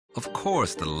Of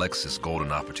course, the Lexus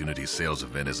Golden Opportunity Sales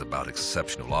Event is about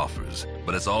exceptional offers,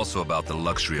 but it's also about the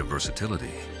luxury of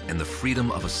versatility and the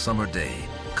freedom of a summer day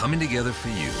coming together for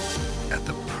you at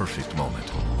the perfect moment.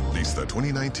 Lease the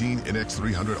 2019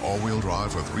 NX300 all-wheel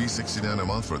drive for $369 a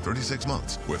month for 36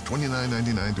 months with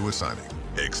 $29.99 due at signing.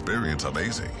 Experience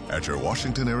amazing at your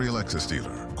Washington area Lexus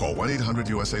dealer. Call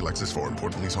 1-800-USA-LEXUS for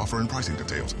important lease offer and pricing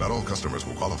details. Not all customers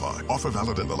will qualify. Offer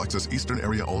valid in the Lexus Eastern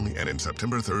area only and in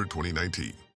September 3rd,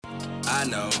 2019. I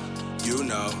know, you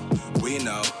know, we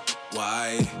know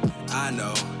why. I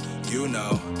know, you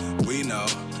know, we know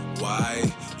why.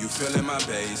 You feeling my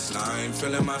baseline,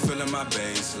 feeling my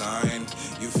baseline.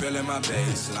 You feeling my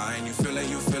baseline, you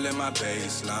feeling my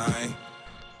baseline.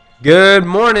 Good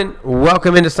morning.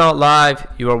 Welcome into Salt Live.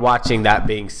 You are watching That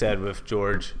Being Said with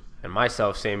George and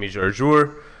myself, Sammy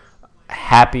Georgiou.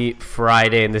 Happy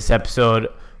Friday in this episode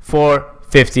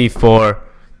 454.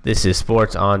 This is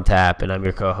Sports on Tap, and I'm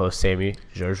your co-host, Sammy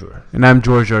Georgiou. And I'm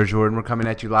George Georgiou, and we're coming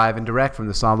at you live and direct from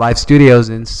the Salt Live Studios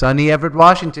in sunny Everett,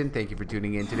 Washington. Thank you for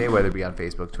tuning in today, whether it be on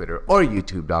Facebook, Twitter, or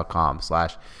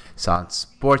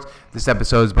YouTube.com/SantSports. This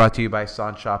episode is brought to you by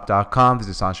SantShop.com.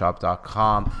 Visit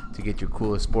SantShop.com to get your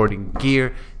coolest sporting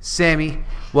gear. Sammy,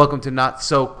 welcome to Not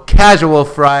So Casual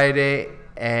Friday.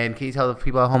 And can you tell the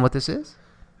people at home what this is?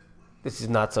 This is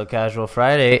Not So Casual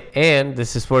Friday, and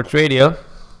this is Sports Radio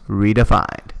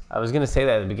Redefined. I was going to say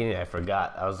that at the beginning. I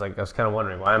forgot. I was kind of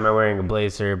wondering, why am I wearing a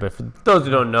blazer? But for those who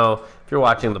don't know, if you're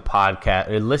watching the podcast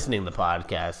or listening to the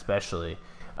podcast especially,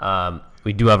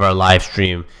 we do have our live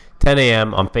stream 10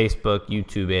 a.m. on Facebook,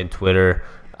 YouTube, and Twitter.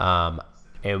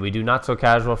 And we do Not So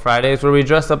Casual Fridays where we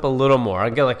dress up a little more. I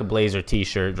get like a blazer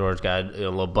t-shirt. George got a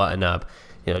little button up.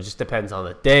 It just depends on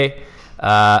the day.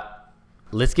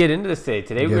 Let's get into this today.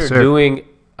 Today we're doing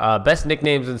best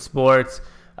nicknames in sports.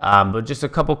 But just a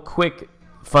couple quick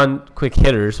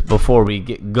hitters before we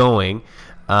get going.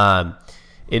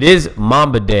 It is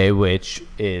Mamba Day, which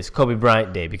is Kobe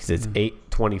Bryant Day because it's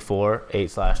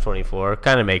 8/24.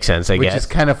 Kind of makes sense, I guess. Which is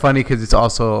kind of funny because it's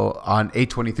also on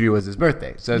 8/23 was his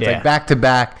birthday. So it's like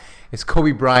back-to-back. It's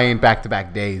Kobe Bryant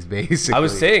back-to-back days, basically. I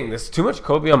was saying there's too much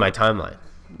Kobe on my timeline.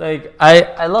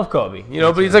 I love Kobe,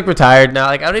 but he's retired now.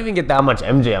 I don't even get that much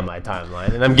MJ on my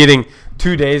timeline, and I'm getting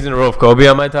 2 days in a row of Kobe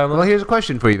on my timeline. Well, here's a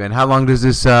question for you, then. How long does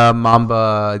this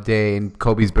Mamba Day and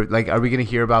Kobe's birthday, are we going to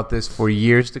hear about this for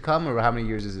years to come, or how many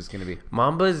years is this going to be?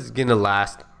 Mamba is going to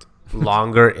last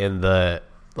longer in the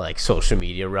social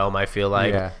media realm, I feel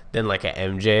than an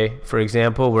MJ, for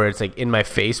example, where it's in my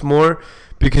face more,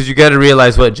 because you got to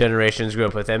realize what generations grew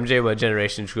up with MJ, what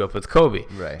generations grew up with Kobe.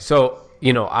 Right. So,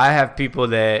 I have people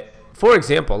that, for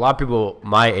example, a lot of people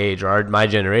my age or my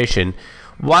generation,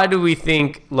 why do we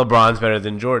think LeBron's better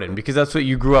than Jordan? Because that's what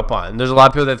you grew up on. And there's a lot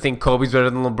of people that think Kobe's better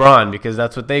than LeBron because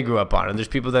that's what they grew up on. And there's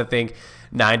people that think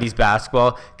 90s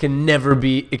basketball can never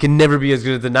be as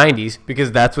good as the 90s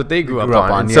because that's what they grew up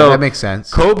on. Yeah, so that makes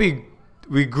sense. Kobe,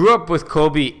 we grew up with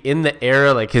Kobe in the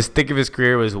era, his thick of his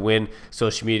career was when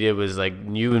social media was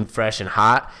new and fresh and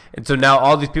hot. And so now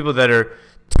all these people that are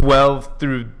 12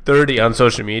 through 30 on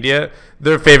social media,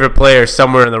 their favorite player is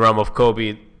somewhere in the realm of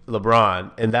Kobe,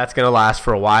 LeBron, and that's going to last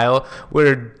for a while.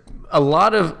 Where a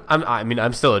lot of,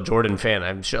 I'm still a Jordan fan.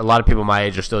 I'm sure a lot of people my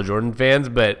age are still Jordan fans,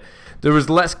 but there was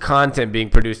less content being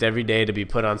produced every day to be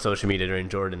put on social media during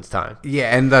Jordan's time.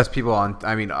 Yeah, and less people on,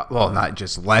 not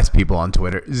just less people on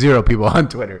Twitter, zero people on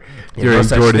Twitter during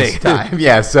Jordan's time.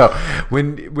 Yeah, so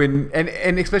when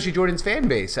especially Jordan's fan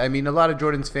base. A lot of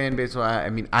Jordan's fan base,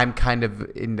 I'm kind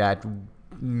of in that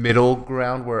middle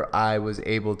ground where I was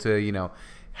able to,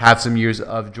 have some years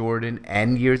of Jordan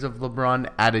and years of LeBron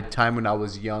at a time when I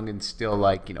was young and still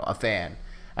a fan.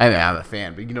 I'm a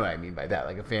fan, but you know what I mean by that.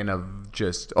 A fan of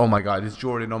just, oh my God, it's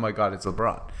Jordan. Oh my God, it's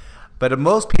LeBron. But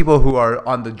most people who are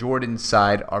on the Jordan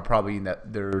side are probably in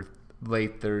their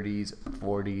late 30s,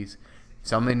 40s,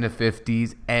 some in the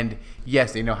 50s. And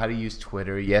yes, they know how to use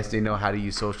Twitter. Yes, they know how to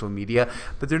use social media.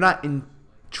 But they're not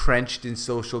entrenched in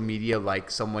social media like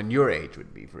someone your age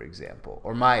would be, for example,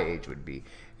 or my age would be.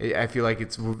 I feel like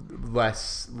it's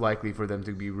less likely for them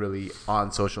to be really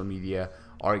on social media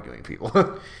arguing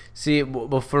people. See,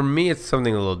 well, for me, it's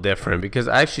something a little different because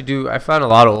I found a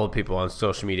lot of old people on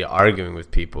social media arguing with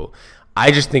people.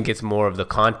 I just think it's more of the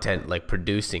content,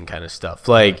 producing kind of stuff.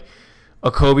 A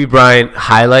Kobe Bryant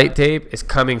highlight tape is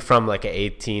coming from an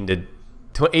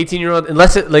 18-year-old,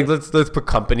 unless it let's put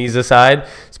companies aside,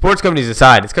 sports companies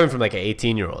aside, it's coming from an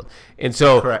 18-year-old. And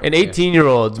so an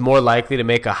 18-year-old's more likely to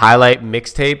make a highlight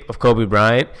mixtape of Kobe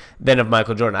Bryant than of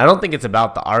Michael Jordan. I don't think it's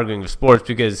about the arguing of sports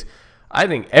because I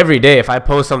think every day if I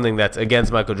post something that's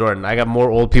against Michael Jordan, I got more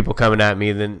old people coming at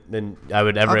me than I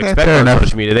would ever expect on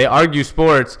social media. They argue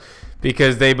sports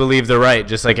because they believe they're right,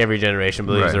 just like every generation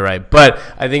believes they're right. But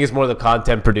I think it's more the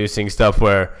content producing stuff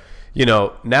where, you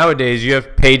know, nowadays you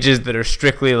have pages that are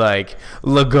strictly like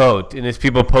Le GOAT, and it's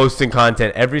people posting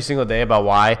content every single day about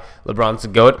why LeBron's the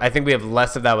GOAT. I think we have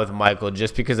less of that with Michael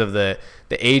just because of the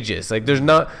ages. Like, there's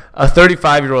not a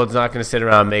 35-year-old's not going to sit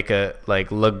around and make a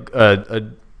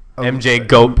MJ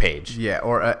GOAT page. Yeah,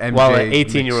 or a MJ while an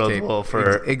 18-year-old will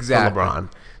for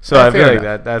LeBron. So I feel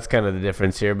like that's kind of the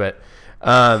difference here, but.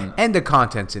 And the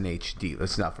content's in HD.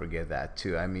 Let's not forget that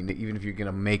too. I mean, even if you're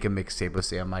gonna make a mixtape, let's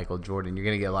say on Michael Jordan, you're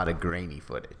gonna get a lot of grainy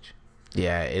footage.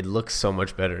 Yeah, it looks so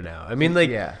much better now. I mean, like,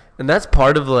 and that's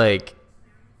part of like,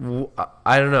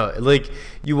 I don't know, like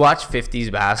you watch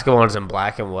 50s basketball and it's in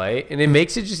black and white, and it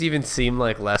makes it just even seem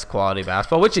like less quality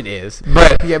basketball, which it is.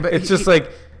 But it's just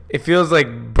like. It feels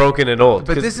like broken and old.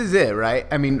 But this is it, right?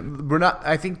 I mean, we're not –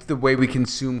 I think the way we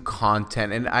consume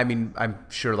content – and, I mean, I'm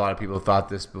sure a lot of people thought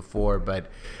this before, but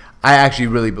I actually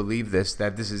really believe this,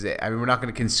 that this is it. I mean, we're not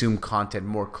going to consume content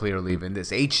more clearly than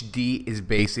this. HD is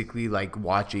basically like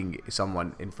watching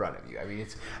someone in front of you. I mean,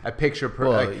 it's a picture per –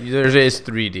 well, there is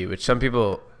 3D, which some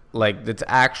people – like, that's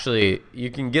actually – you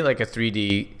can get like a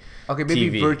 3D – okay,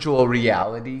 maybe TV. Virtual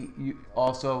reality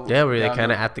also. Yeah, where you're kind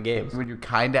of at the game. When you're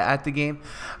kind of at the game.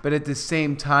 But at the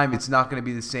same time, it's not going to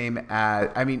be the same as,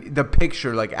 I mean, the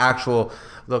picture, like actual,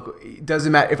 look, it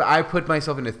doesn't matter. If I put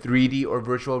myself in a 3D or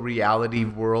virtual reality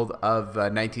world of a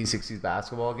 1960s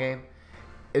basketball game,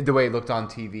 the way it looked on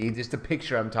TV, just the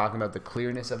picture I'm talking about, the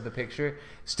clearness of the picture,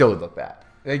 still would look bad.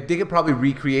 Like, they could probably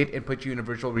recreate and put you in a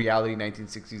virtual reality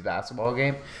 1960s basketball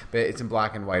game, but it's in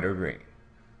black and white or green.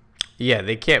 Yeah,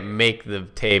 they can't make the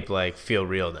tape like feel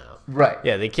real now. Right.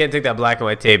 Yeah, they can't take that black and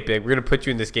white tape. We're gonna put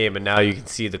you in this game, and now you can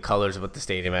see the colors of what the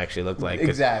stadium actually looked like.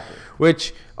 Exactly.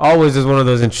 Which always is one of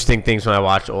those interesting things when I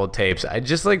watch old tapes. I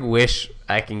just like wish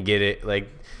I can get it like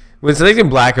when something's in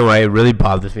black and white. It really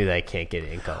bothers me that I can't get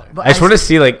it in color. But I just want to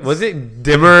see like, was it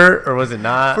dimmer or was it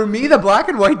not? For me, the black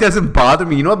and white doesn't bother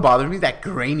me. You know what bothers me? That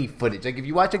grainy footage. Like if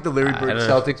you watch like the Larry Bird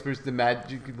Celtics versus the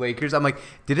Magic Lakers, I'm like,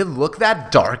 did it look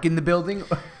that dark in the building?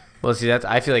 Well, see,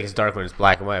 I feel like it's dark when it's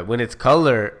black and white. When it's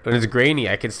color, when it's grainy,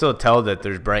 I can still tell that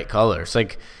there's bright colors.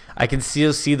 Like I can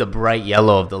still see the bright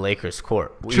yellow of the Lakers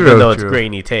court, even though it's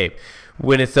grainy tape.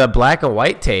 When it's a black and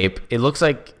white tape, it looks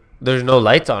like there's no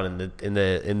lights on on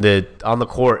the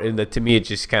court, and to me, it's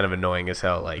just kind of annoying as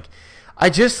hell. Like, I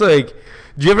just like,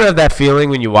 do you ever have that feeling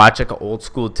when you watch like an old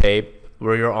school tape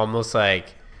where you're almost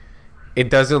like, it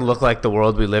doesn't look like the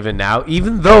world we live in now,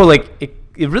 even though like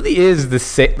it really is the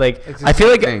same. Like I feel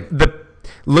like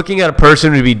looking at a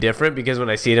person would be different because when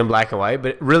I see it in black and white,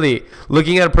 but really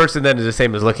looking at a person then is the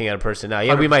same as looking at a person now.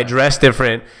 Yeah, 100%. We might dress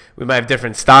different, we might have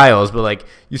different styles, but like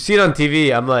you see it on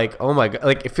TV, I'm like, oh my god,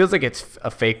 like it feels like it's a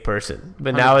fake person.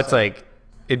 But 100%. Now it's like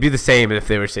it'd be the same if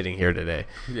they were sitting here today.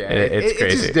 Yeah, it's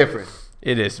crazy. It's just different.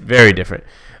 It is very different.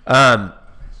 All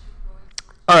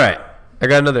right, I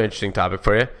got another interesting topic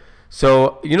for you.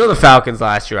 So you know the Falcons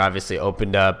last year obviously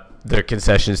opened up their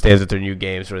concession stands at their new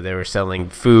games where they were selling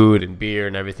food and beer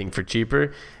and everything for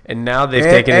cheaper, and now they've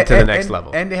taken it to the next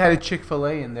level. And they had a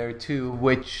Chick-fil-A in there too,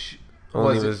 which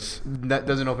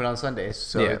doesn't open on Sundays,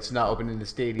 so it's not open in the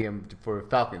stadium for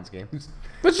Falcons games.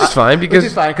 Which is fine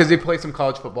because they play some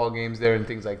college football games there and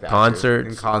things like that.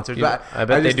 Concerts. But I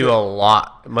bet they do a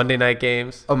lot. Monday night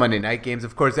games. Oh, Monday night games,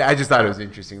 of course. I just thought it was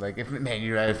interesting. Like, if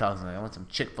you're at a Falcons, like, I want some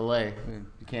Chick-fil-A.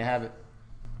 You can't have it.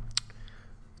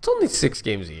 It's only 6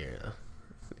 games a year,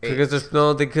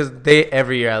 though. Because they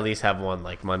every year at least have one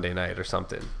like Monday night or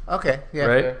something. Okay, yeah,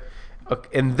 right. Fair.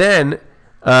 Okay. And then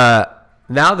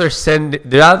now they're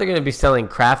going to be selling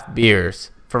craft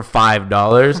beers for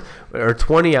 $5 or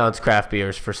 20-ounce craft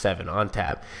beers for $7 on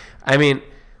tap. I mean,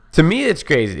 to me, it's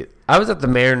crazy. I was at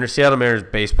the Seattle Mariners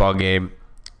baseball game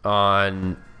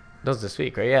that was this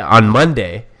week, right? Yeah, on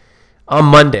Monday. On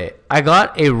Monday, I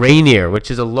got a Rainier, which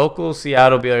is a local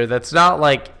Seattle beer that's not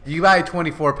like... You buy a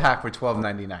 24-pack for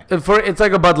 $12.99. It's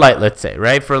like a Bud Light, let's say,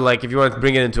 right? For like if you want to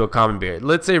bring it into a common beer.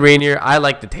 Let's say Rainier, I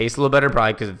like the taste a little better,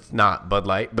 probably because it's not Bud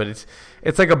Light, but it's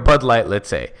like a Bud Light, let's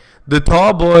say. The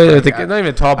tall boy, not even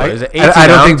a tall boy. I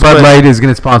don't think Bud Light is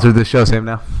going to sponsor this show, Sam,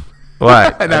 now.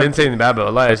 What? I didn't say anything bad about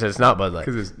Bud Light. I said it's not Bud Light.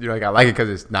 You're like, I like it because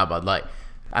it's not Bud Light.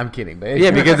 I'm kidding, but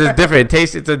yeah, because it's different.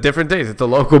 It's a different taste. It's a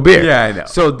local beer. Yeah, I know.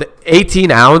 So the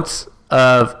 18-ounce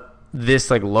of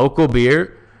this like local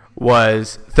beer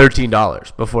was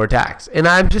 $13 before tax, and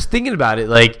I'm just thinking about it.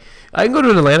 Like, I can go to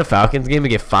an Atlanta Falcons game and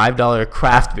get $5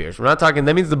 craft beers. We're not talking.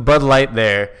 That means the Bud Light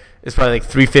there is probably like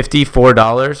 $3.50,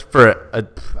 $4 for a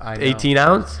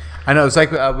 18-ounce. I know. It's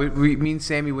like me and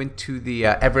Sammy went to the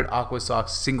Everett Aqua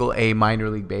Sox Single A minor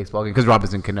league baseball game because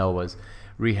Robinson Cano was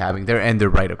rehabbing there, and they're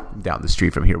right up down the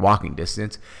street from here, walking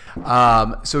distance.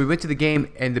 So we went to the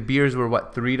game, and the beers were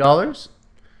what, $3?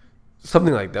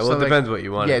 Something like that. Well, it depends what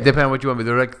you want. Yeah, it depends on what you want, but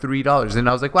they're like $3. And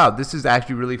I was like, wow, this is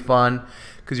actually really fun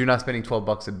because you're not spending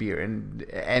 $12 a beer.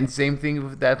 And same thing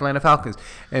with the Atlanta Falcons.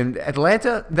 And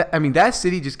Atlanta, that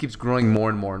city just keeps growing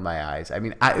more and more in my eyes. I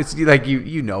mean, it's like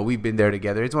we've been there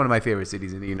together. It's one of my favorite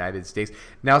cities in the United States.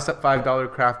 Now it's at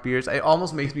 $5 craft beers. It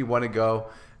almost makes me want to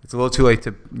go. It's a little too late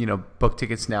to book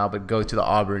tickets now, but go to the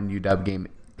Auburn UW game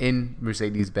in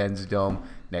Mercedes-Benz Dome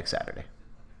next Saturday.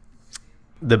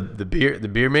 The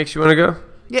beer makes you want to go?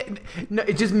 Yeah, no,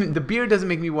 it just the beer doesn't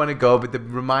make me want to go, but the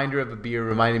reminder of a beer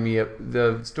reminded me of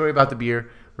the story about the beer,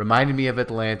 reminded me of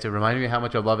Atlanta, reminded me of how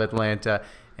much I love Atlanta,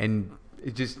 and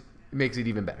it just makes it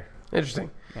even better.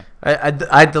 Interesting. Yeah.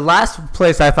 I the last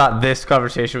place I thought this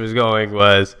conversation was going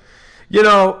was,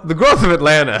 the growth of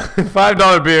Atlanta.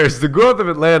 $5 beers. The growth of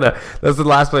Atlanta. That's the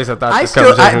last place I thought this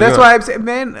conversation was that's going. why I'm saying,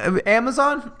 man,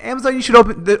 Amazon, you should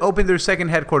open their second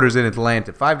headquarters in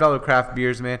Atlanta. $5 craft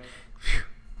beers, man. Whew.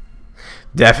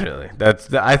 Definitely.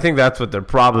 I think that's what they're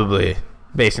probably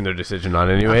basing their decision on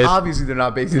anyways. Obviously, they're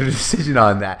not basing their decision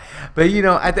on that. But,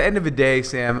 at the end of the day,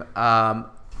 Sam,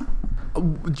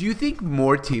 do you think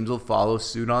more teams will follow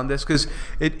suit on this? Because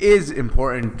it is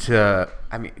important to,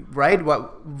 right?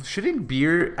 Shouldn't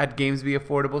beer at games be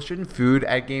affordable? Shouldn't food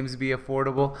at games be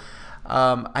affordable?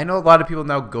 I know a lot of people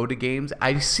now go to games.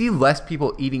 I see less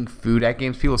people eating food at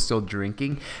games. People still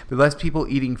drinking, but less people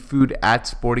eating food at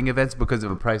sporting events because of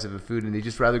the price of the food, and they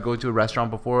just rather go to a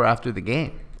restaurant before or after the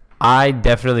game. I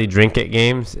definitely drink at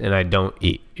games, and I don't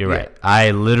eat. You're right.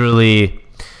 I literally,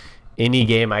 any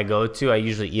game I go to, I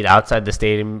usually eat outside the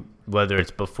stadium, whether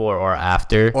it's before or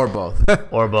after. Or both.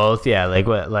 Or both, yeah.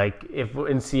 Like if we're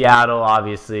in Seattle,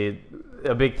 obviously,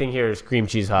 a big thing here is cream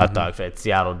cheese hot dogs, right?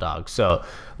 Seattle dogs. So,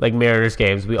 like Mariners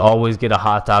games, we always get a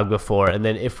hot dog before, and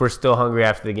then if we're still hungry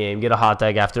after the game, get a hot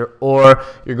dog after, or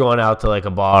you're going out to like a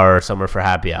bar or somewhere for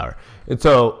happy hour. And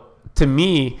so, to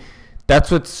me, that's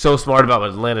what's so smart about what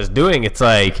Atlanta's doing. It's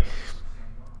like,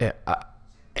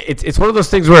 it's one of those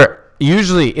things where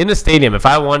usually in a stadium, if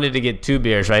I wanted to get 2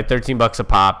 beers, right, $13 a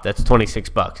pop, that's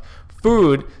 $26.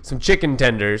 Food, some chicken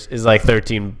tenders is like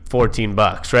 $13,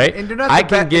 $14, right? And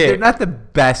they're not the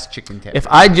best chicken tenders.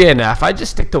 If I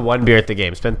just stick to 1 beer at the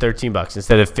game, spend $13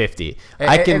 instead of $50.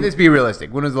 And let's be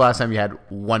realistic. When was the last time you had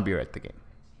 1 beer at the game?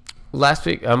 Last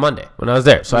week, on Monday, when I was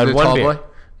there. So I had 1 beer. Boy?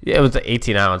 Yeah, it was an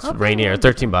 18-ounce Rainier,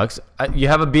 $13. You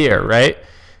have a beer, right?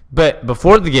 But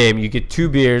before the game, you get 2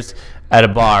 beers at a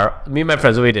bar. Me and my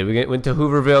friends, what we did, we went to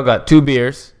Hooverville, got 2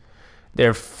 beers.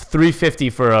 They're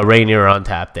 $3.50 for a Rainier on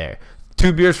tap there.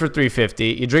 2 beers for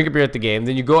 $3.50. You drink a beer at the game.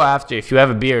 Then you go after. If you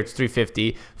have a beer, it's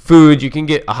 $3.50. Food, you can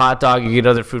get a hot dog. You get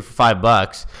other food for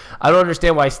 $5. I don't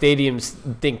understand why stadiums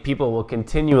think people will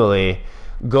continually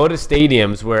go to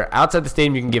stadiums where outside the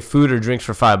stadium you can get food or drinks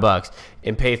for $5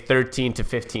 and pay $13 to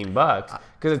 $15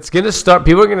 because it's gonna start.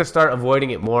 People are gonna start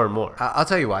avoiding it more and more. I'll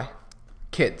tell you why.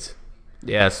 Kids.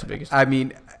 Yeah, that's the biggest.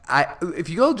 If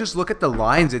you go just look at the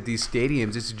lines at these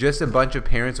stadiums, it's just a bunch of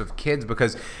parents with kids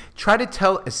because try to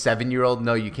tell a 7-year-old,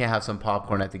 no, you can't have some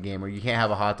popcorn at the game or you can't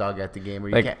have a hot dog at the game. Or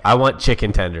you can't. I want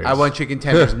chicken tenders. I want chicken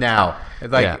tenders now.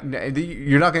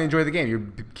 You're not going to enjoy the game. Your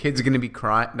kid's going to be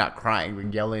not crying,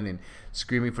 but yelling and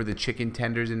screaming for the chicken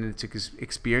tenders and it's an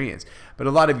experience. But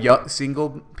a lot of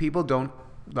single people don't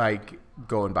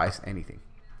go and buy anything.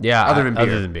 Yeah, other than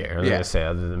beer. I was going to say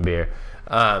other than beer.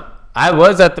 I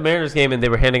was at the Mariners game and they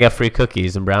were handing out free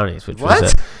cookies and brownies, which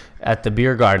was at the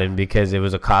beer garden because it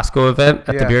was a Costco event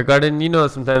at the beer garden.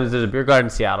 Sometimes there's a beer garden in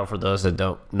Seattle for those that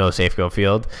don't know Safeco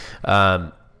Field.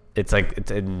 It's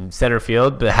in center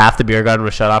field, but half the beer garden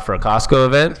was shut off for a Costco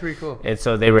event. That's pretty cool. And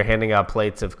so they were handing out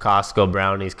plates of Costco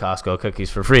brownies, Costco cookies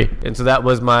for free. And so that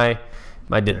was my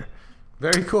dinner.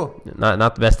 Very cool.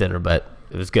 Not the best dinner, but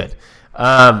it was good.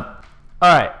 All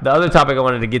right, the other topic I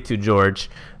wanted to get to, George.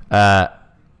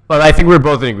 Well, I think we're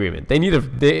both in agreement.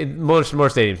 More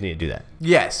stadiums need to do that.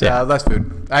 Yes, less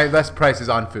food. Less prices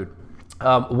on food.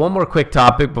 One more quick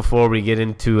topic before we get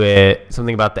into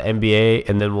something about the NBA,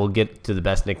 and then we'll get to the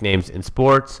best nicknames in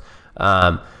sports.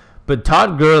 But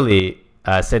Todd Gurley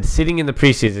said sitting in the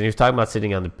preseason, he was talking about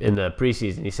sitting in the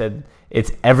preseason, he said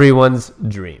it's everyone's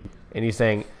dream. And he's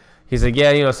like,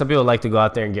 yeah, some people like to go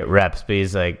out there and get reps, but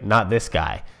he's like, not this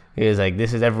guy. He was like,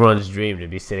 this is everyone's dream to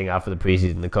be sitting out for the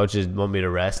preseason. The coaches want me to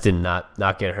rest and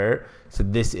not get hurt. So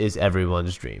this is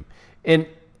everyone's dream. And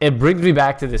it brings me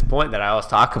back to this point that I always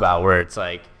talk about where it's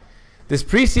like, this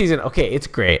preseason, okay, it's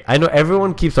great. I know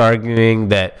everyone keeps arguing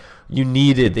that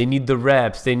They need the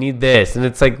reps. They need this. And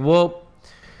it's like, well,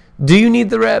 do you need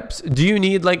the reps? Do you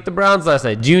need, like the Browns last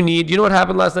night? You know what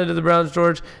happened last night to the Browns,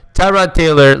 George? Tyrod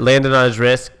Taylor landed on his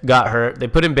wrist, got hurt. They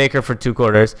put in Baker for 2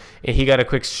 quarters, and he got a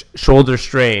quick shoulder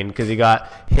strain because he got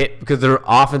hit because their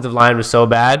offensive line was so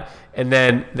bad. And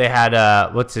then they had,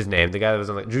 what's his name? The guy that was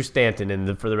on, like, Drew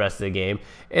Stanton for the rest of the game.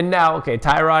 And now, okay,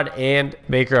 Tyrod and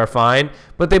Baker are fine,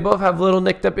 but they both have little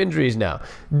nicked up injuries now.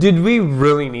 Did they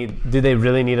really need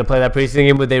to play that preseason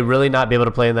game? Would they really not be able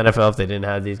to play in the NFL if they didn't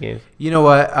have these games? You know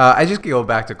what? I just go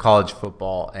back to college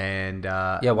football and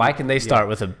why can they start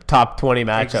with a top 20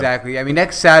 matchup? Exactly. I mean,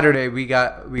 next Saturday we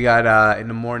got in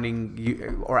the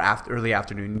morning or early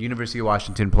afternoon, University of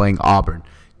Washington playing Auburn.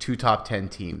 2 top 10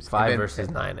 teams. 5 versus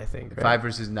 9, I think. Right? 5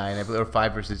 versus 9, I believe, or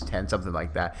 5 versus 10, something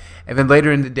like that. And then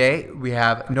later in the day, we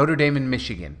have Notre Dame and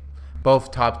Michigan,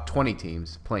 both top 20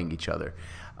 teams playing each other.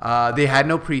 They had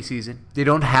no preseason. They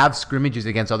don't have scrimmages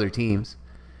against other teams.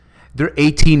 They're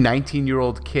 18,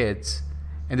 19-year-old kids,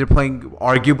 and they're playing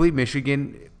arguably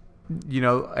Michigan,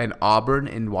 and Auburn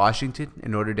and Washington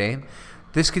and Notre Dame.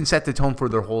 This can set the tone for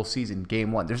their whole season,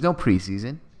 game 1. There's no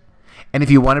preseason. And if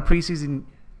you want a preseason,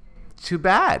 too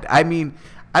bad. I mean,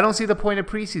 I don't see the point of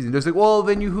preseason. There's like, well,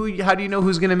 then how do you know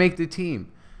who's going to make the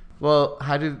team? Well,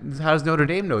 how does Notre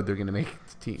Dame know they're going to make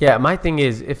the team? Yeah, my thing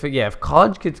is, if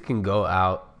college kids can go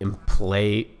out and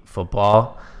play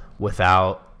football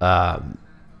without the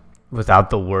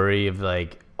worry of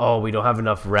like, oh, we don't have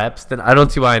enough reps, then I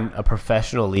don't see why a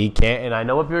professional league can't. And I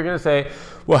know what people are going to say.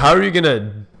 Well, how are you going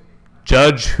to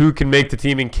judge who can make the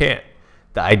team and can't?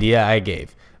 The idea I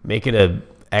gave, make it a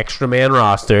extra man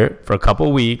roster for a couple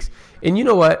weeks. And you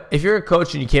know what? If you're a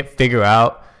coach and you can't figure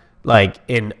out, like,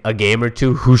 in a game or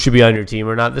two who should be on your team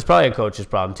or not, there's probably a coach's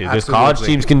problem too. Because college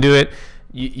teams can do it.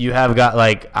 You have got,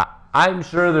 like, I'm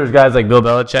sure there's guys like Bill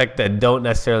Belichick that don't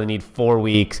necessarily need 4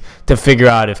 weeks to figure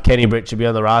out if Kenny Britt should be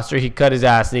on the roster. He cut his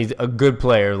ass and he's a good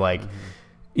player. Like,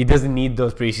 he doesn't need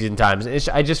those preseason times.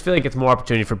 I just feel like it's more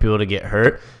opportunity for people to get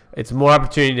hurt. It's more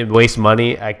opportunity to waste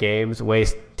money at games,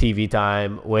 waste TV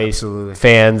time, waste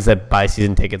fans that buy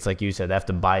season tickets, like you said. They have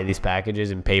to buy these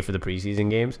packages and pay for the preseason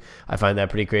games. I find that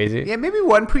pretty crazy. Yeah, maybe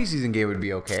 1 preseason game would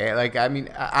be okay. Like, I mean,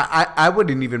 I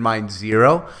wouldn't even mind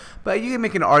 0, but you can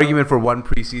make an argument for 1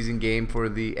 preseason game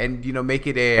make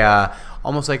it a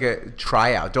almost like a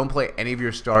tryout. Don't play any of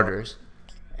your starters.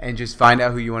 And just find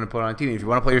out who you want to put on a team. If you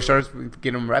want to play your starters,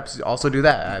 get them reps. Also do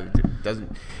that.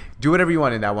 Do whatever you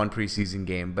want in that 1 preseason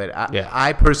game. But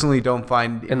I personally don't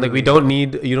find. And like you don't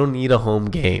need a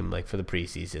home game like for the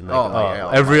preseason.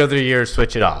 Like, every other year,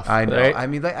 switch it off. I know. Right? I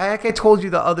mean, like I told you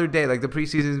the other day, like the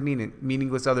preseason is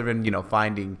meaningless other than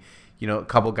finding a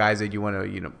couple guys that you want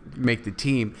to make the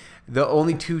team. The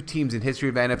only 2 teams in history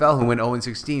of NFL who went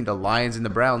 0-16, the Lions and the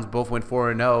Browns, both went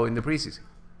 4-0 in the preseason.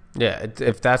 Yeah,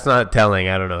 if that's not telling,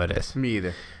 I don't know what it is. Me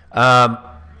either.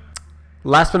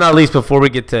 Last but not least, before we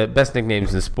get to best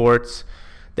nicknames in sports,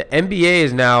 the NBA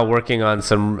is now working on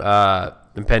some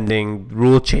impending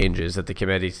rule changes that the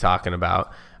committee's talking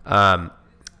about. And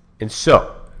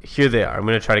so, here they are. I'm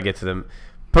going to try to get to them.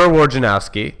 Per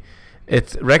Wojnarowski,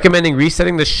 it's recommending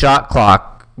resetting the shot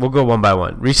clock. We'll go one by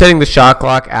one. Resetting the shot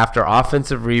clock after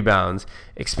offensive rebounds,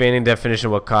 expanding definition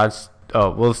of what causes...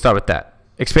 Oh, we'll start with that.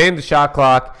 Expanding the shot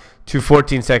clock to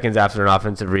 14 seconds after an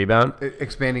offensive rebound.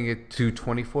 Expanding it to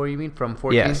 24, you mean, from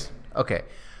 14? Yes. Okay.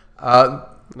 I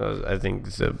think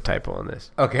there's a typo on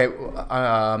this. Okay.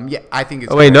 Yeah, I think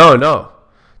it's... Oh, wait, no.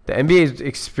 The NBA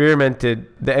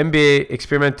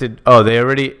experimented... Oh, they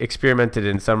already experimented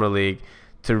in Summer League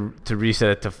to reset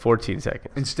it to 14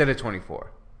 seconds. Instead of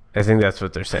 24. I think that's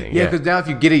what they're saying. Yeah, because now if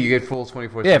you get it, you get full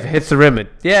 24 seconds. Yeah, if it hits the rim.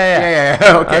 Yeah. Okay.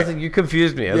 I was like, you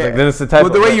confused me. I was like, then it's the typo.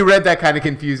 Well, the way you read that kind of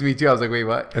confused me, too. I was like, wait,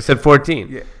 what? I said 14.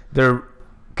 Yeah. Their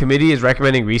committee is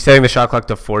recommending resetting the shot clock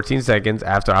to 14 seconds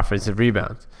after offensive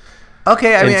rebounds.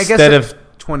 Okay, I mean, I guess... Instead of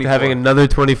 24. having another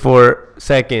 24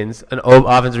 seconds, an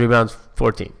offensive rebound's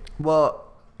 14. Well...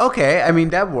 Okay, I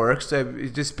mean, that works.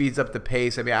 It just speeds up the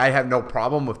pace. I mean, I have no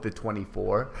problem with the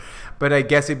 24, but I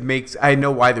guess I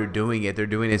know why they're doing it. They're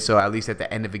doing it so at least at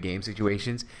the end of the game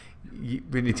situations,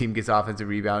 when the team gets offensive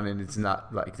rebound and it's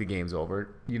not like the game's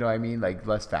over, you know what I mean? Like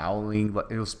less fouling.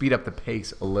 It'll speed up the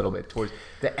pace a little bit towards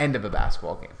the end of a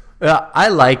basketball game. Yeah, I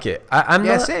like it.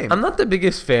 Same. I'm not the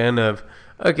biggest fan of,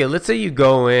 okay, let's say you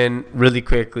go in really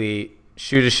quickly,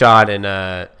 shoot a shot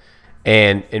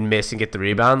and miss and get the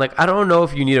rebound. Like, I don't know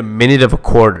if you need a minute of a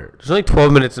quarter. There's only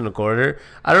 12 minutes in a quarter.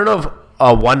 I don't know if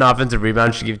one offensive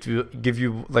rebound should give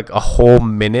you like a whole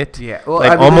minute. Yeah, well,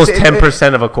 like almost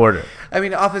 10% of a quarter. I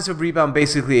mean, offensive rebound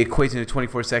basically equates into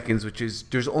 24 seconds, which is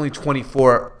there's only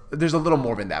 24 there's a little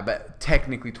more than that, but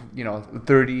technically,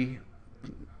 30,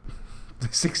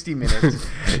 60 minutes.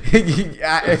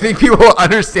 I think people will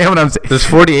understand what I'm saying. There's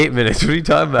 48 minutes. What are you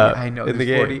talking about? I know. In the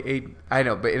There's game. 48. I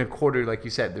know, but in a quarter, like you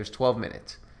said, there's 12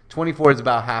 minutes. 24 is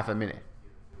about half a minute.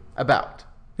 About.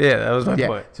 Yeah, that was my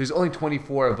point. So there's only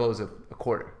 24 of those a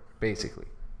quarter, basically.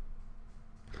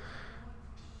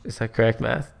 Is that correct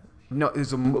math? No,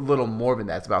 it's a little more than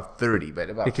that. It's about 30, but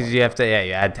about Because 20. you have to,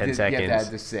 you add 10 You seconds. have to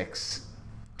add the 6.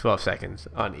 12 seconds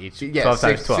on each. Yeah, 12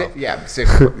 six, times 12. 6, yeah,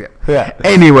 6. Yeah. Yeah.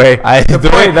 Anyway,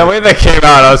 The way that came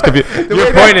out, I was confused. the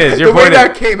way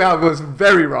that came out was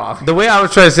very wrong. The way I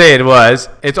was trying to say it was,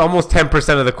 it's almost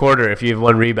 10% of the quarter if you have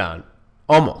one rebound.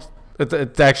 Almost.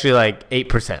 It's actually like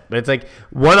 8%. But it's like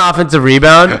one offensive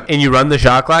rebound and you run the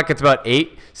shot clock, it's about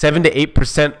 7 to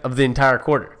 8% of the entire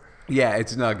quarter. Yeah,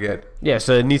 it's not good. Yeah,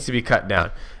 so it needs to be cut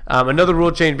down. Another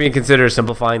rule change being considered is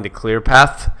simplifying the clear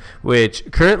path,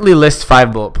 which currently lists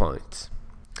 5 bullet points.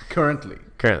 Currently.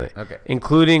 Okay.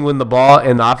 Including when the ball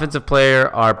and the offensive player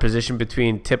are positioned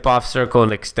between tip-off circle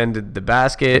and extended the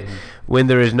basket, when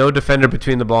there is no defender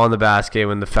between the ball and the basket,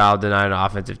 when the foul denied an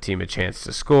offensive team a chance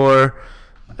to score.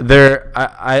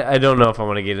 I don't know if I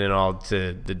want to get in all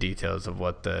to the details of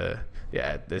what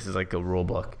this is like a rule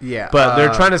book. Yeah. But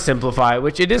they're trying to simplify it,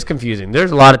 which it is confusing.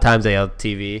 There's a lot of times they yell at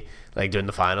TV, like during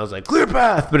the finals, like clear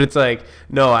path, but it's like,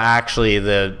 no, actually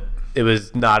it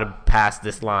was not past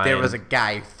this line. There was a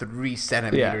guy 3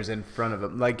 centimeters in front of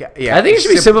him. Like, yeah. I think it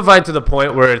should be simplified to the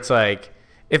point where it's like,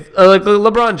 if like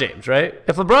LeBron James, right?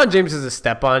 If LeBron James is a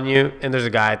step on you and there's a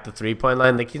guy at the 3-point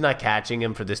line, like he's not catching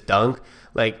him for this dunk,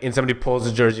 like, and somebody pulls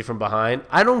his jersey from behind,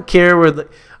 I don't care where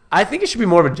I think it should be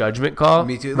more of a judgment call.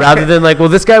 Me too. Rather than like, well,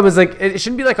 this guy was like, it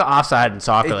shouldn't be like an offside in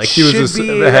soccer. Like he was should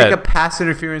be ahead. like a pass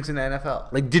interference in the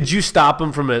NFL. Like, did you stop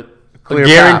him from a Clear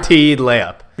guaranteed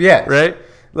layup? Yes. Right?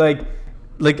 Like,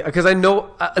 because I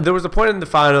know there was a point in the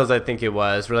finals, I think it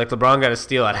was, where like LeBron got a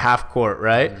steal at half court,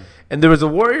 right? And there was a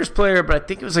Warriors player, but I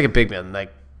think it was like a big man,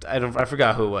 like I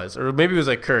forgot who it was, or maybe it was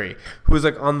like Curry, who was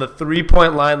like on the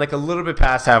 3-point line, like a little bit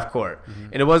past half court,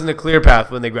 and it wasn't a clear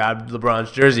path when they grabbed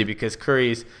LeBron's jersey because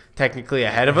Curry's technically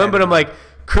ahead of him. But I'm like,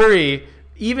 Curry,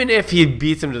 even if he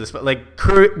beats him to the spot, like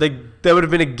Curry, like that would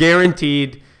have been a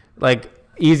guaranteed like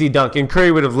easy dunk, and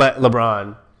Curry would have let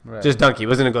LeBron just dunk. He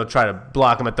wasn't gonna go try to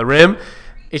block him at the rim.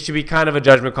 It should be kind of a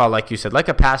judgment call, like you said, like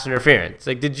a pass interference.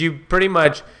 Like, did you pretty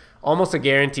much almost a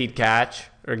guaranteed catch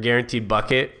or guaranteed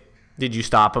bucket? Did you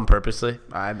stop him purposely?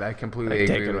 I completely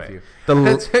agree with you.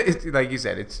 It's like you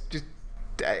said, it's just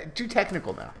too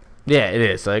technical now. Yeah, it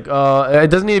is. Like,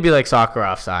 it doesn't need to be like soccer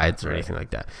offsides or anything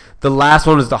like that. The last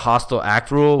one is the hostile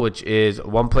act rule, which is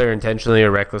one player intentionally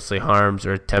or recklessly harms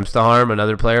or attempts to harm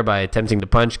another player by attempting to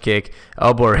punch, kick,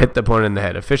 elbow, or hit the opponent in the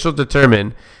head. Officials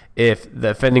determine if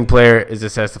the offending player is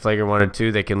assessed a flagrant 1 or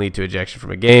 2, they can lead to ejection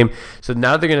from a game. So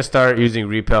now they're going to start using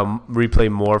replay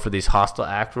more for these hostile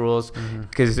act rules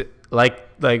because like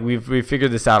we've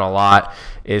figured this out a lot,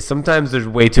 is sometimes there's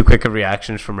way too quick of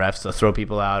reactions from refs to throw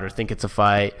people out or think it's a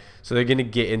fight. So they're going to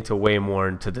get into way more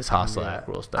into this hostile act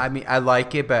rule stuff. I mean, I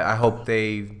like it, but I hope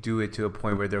they do it to a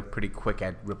point where they're pretty quick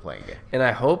at replaying it. And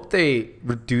I hope they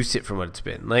reduce it from what it's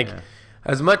been. Like,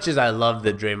 as much as I love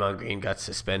that Draymond Green got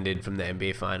suspended from the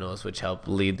NBA Finals, which helped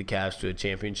lead the Cavs to a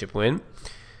championship win,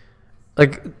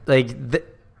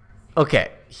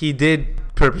 okay, he did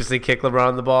purposely kick LeBron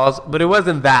in the balls, but it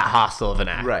wasn't that hostile of an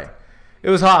act. Right. It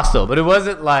was hostile, but it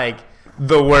wasn't like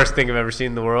the worst thing I've ever seen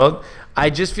in the world. I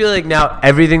just feel like now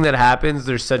everything that happens,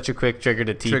 there's such a quick trigger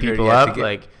to tee people up.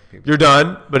 Like, you're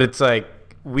done, but it's like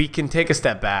we can take a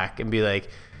step back and be like,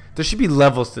 there should be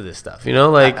levels to this stuff, you know?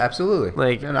 Like, absolutely.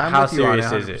 Like, and I'm how with you on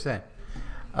serious it, is it?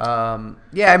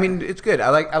 Yeah, I mean, it's good. I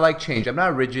like change. I'm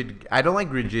not rigid. I don't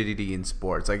like rigidity in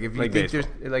sports. Like, if you Like think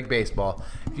baseball. there's like baseball,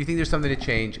 if you think there's something to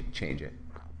change it.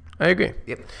 I agree.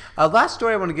 Yep. Last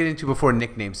story I want to get into before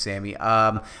nickname Sammy.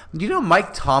 You know,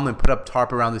 Mike Tomlin put up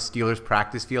tarp around the Steelers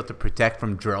practice field to protect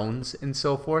from drones and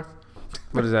so forth.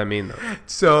 What does that mean, though?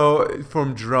 So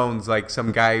from drones, like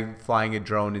some guy flying a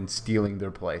drone and stealing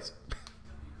their place.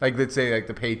 Like, let's say like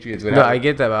the Patriots. No, I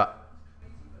get that, but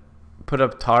put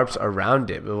up tarps around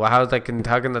it. But how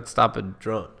can that stop a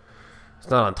drone?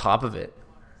 It's not on top of it.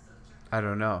 I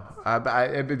don't know.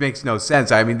 It makes no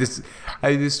sense. I mean, this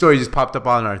story just popped up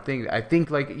on our thing. I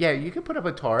think, like, yeah, you can put up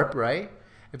a tarp, right?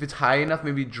 If it's high enough,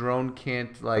 maybe drone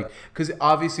can't, like, because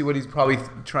obviously what he's probably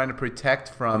trying to protect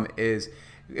from is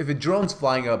if a drone's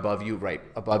flying above you, right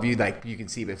above you, like you can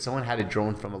see. But if someone had a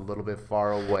drone from a little bit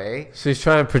far away, So he's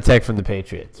trying to protect from the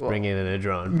Patriots, bringing in a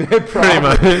drone. pretty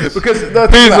much. because He's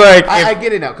like, I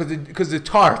get it now because the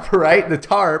tarp, right? The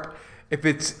tarp, if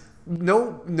it's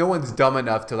no one's dumb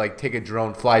enough to like take a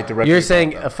drone, fly directly. You're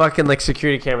saying a fucking like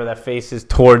security camera that faces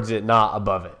towards it, not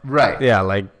above it. Right. Yeah,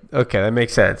 like okay, that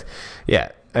makes sense.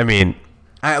 Yeah. I mean,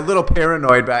 I'm a little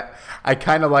paranoid, but I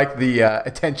kind of like the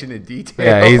attention to detail.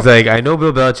 yeah, he's like, I know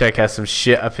Bill Belichick has some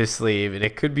shit up his sleeve, and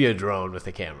it could be a drone with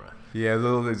a camera. Yeah,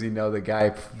 little does he know the guy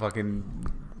fucking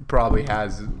probably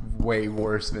has way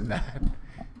worse than that.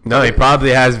 No, he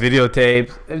probably has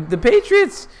videotapes. The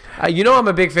Patriots, you know, I'm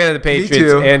a big fan of the Patriots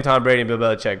too. and Tom Brady and Bill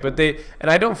Belichick, but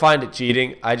I don't find it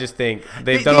cheating. I just think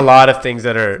they've done a lot of things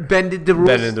that are bended the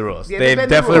rules. Yeah, they've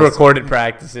definitely recorded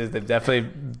practices. They've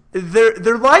definitely.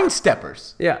 They're line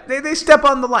steppers. Yeah. They step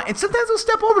on the line, and sometimes they'll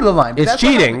step over the line. It's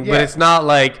cheating, but it's not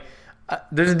like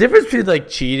there's a difference between like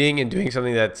cheating and doing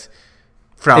something that's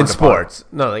frowned in sports.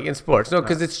 No, like in sports. No,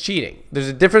 because it's cheating. There's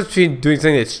a difference between doing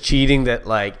something that's cheating that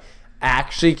like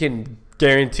actually can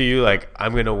guarantee you like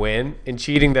I'm gonna win, and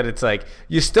cheating that it's like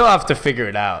you still have to figure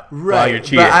it out while you're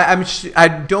cheating. But I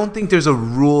don't think there's a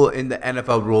rule in the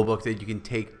NFL rulebook that you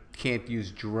can't use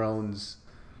drones.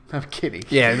 I'm kidding.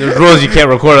 Yeah, there's rules you can't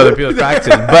record other people's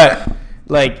practices, but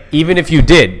like even if you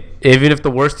did, even if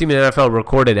the worst team in the NFL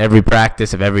recorded every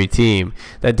practice of every team,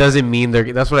 that doesn't mean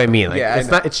they're. That's what I mean. Like Yeah, it's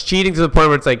not. It's cheating to the point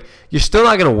where it's like you're still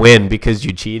not gonna win because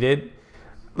you cheated.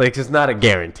 Like it's not a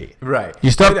guarantee. Right. You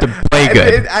still have to play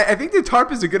good. I think the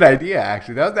tarp is a good idea.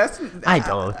 Actually, that's. I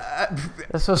don't.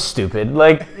 That's so stupid.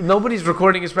 Like nobody's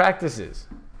recording his practices.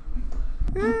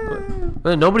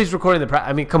 Nobody's recording the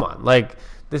I mean, come on. Like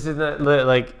this is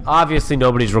like obviously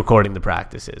nobody's recording the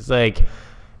practices. Like,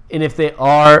 and if they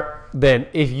are, then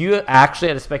if you actually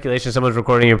had a speculation someone's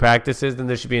recording your practices, then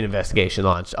there should be an investigation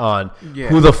launched on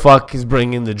who the fuck is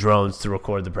bringing the drones to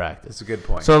record the practice. That's a good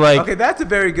point. So like, okay, that's a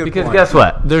very good point. Because guess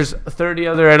what? There's 30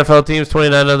 other NFL teams,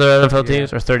 29 other NFL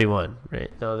teams, or 31,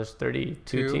 right? No, there's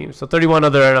 32 teams. So 31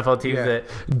 other NFL teams that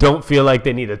don't feel like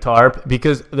they need a tarp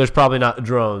because there's probably not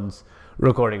drones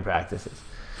recording practices.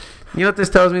 You know what this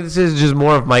tells me? This is just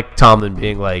more of Mike Tomlin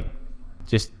being like,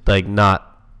 just like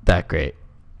not that great.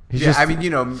 I mean, you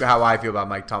know how I feel about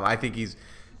Mike Tomlin. I think he's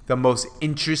the most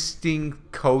interesting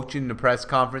coach in the press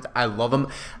conference. I love him.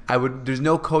 There's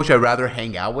no coach I'd rather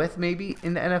hang out with maybe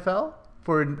in the NFL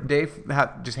for a day,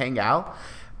 just hang out.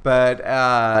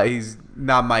 But he's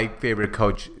not my favorite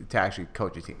coach to actually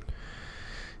coach a team.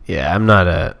 Yeah, I'm not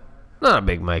a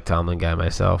big Mike Tomlin guy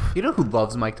myself. You know who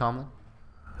loves Mike Tomlin?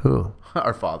 Who?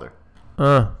 Our father.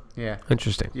 Yeah.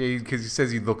 Interesting. Yeah, because he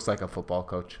says he looks like a football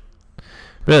coach.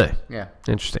 Really? Yeah.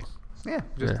 Interesting. Yeah,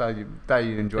 thought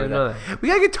you'd enjoy know that. We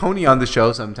gotta get Tony on the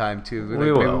show sometime too.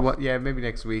 We will. Maybe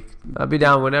next week. I'll be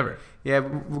down whenever. Yeah,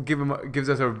 we'll gives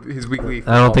us his weekly.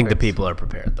 I don't think the people are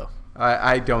prepared though.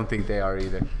 I don't think they are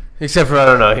either. Except for I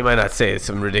don't know. He might not say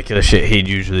some ridiculous shit he'd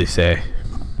usually say.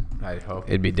 I hope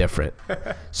it'd be different.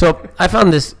 So I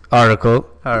found this article.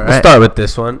 All right. We'll start with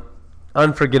this one.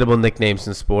 Unforgettable nicknames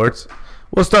in sports.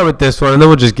 We'll start with this one, and then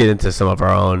we'll just get into some of our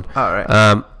own. All right.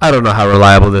 I don't know how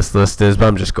reliable this list is, but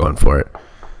I'm just going for it.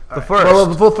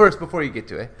 Before you get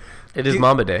to it, it is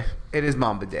Mamba Day. It is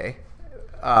Mamba Day.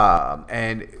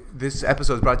 And this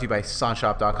episode is brought to you by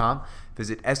SontShop.com.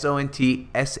 Visit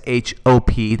SONTSHOP.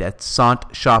 That's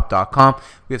SontShop.com.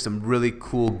 We have some really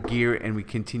cool gear, and we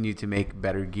continue to make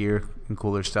better gear and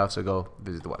cooler stuff, so go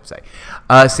visit the website.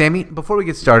 Sammy, before we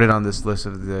get started on this list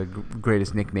of the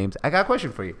greatest nicknames, I got a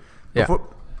question for you. Because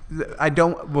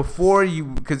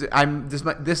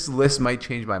this list might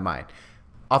change my mind.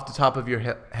 Off the top of your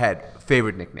head,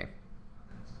 favorite nickname?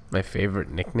 My favorite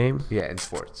nickname? Yeah, in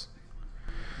sports.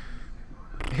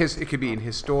 It could be in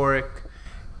historic.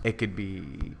 It could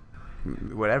be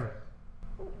whatever.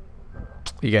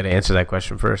 You got to answer that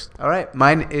question first. All right.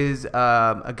 Mine is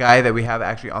a guy that we have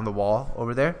actually on the wall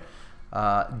over there.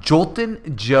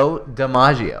 Jolton Joe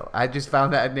DiMaggio. I just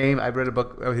found that name. I read a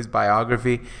book of his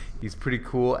biography. He's pretty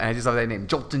cool, and I just love that name,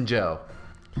 Jolton Joe.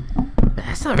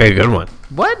 That's not a very good one.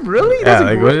 What? Really? Yeah,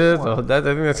 like what is I think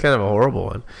that's kind of a horrible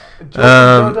one.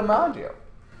 Jolton Joe DiMaggio.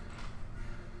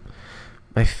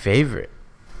 My favorite.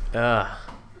 I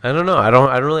don't know. I don't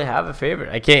really have a favorite.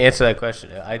 I can't answer that question.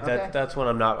 That's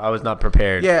one I was not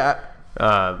prepared. Yeah.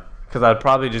 Because I'd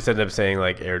probably just end up saying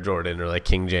like Air Jordan or like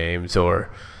King James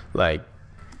or like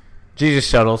Jesus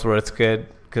Shuttlesworth's good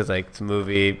because like it's a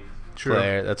movie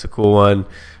player. That's a cool one.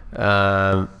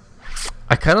 I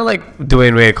kind of like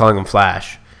Dwayne Wade calling him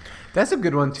Flash. That's a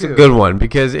good one too. It's a good one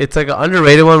because it's like an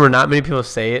underrated one where not many people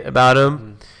say it about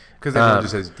him. Because everyone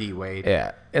just says D Wade.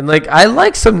 Yeah, and like I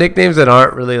like some nicknames that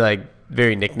aren't really like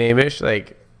very nickname-ish.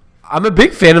 Like I'm a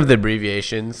big fan of the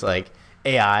abbreviations, like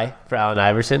AI for Allen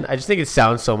Iverson. I just think it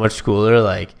sounds so much cooler.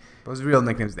 Like those real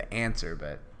nicknames, the answer,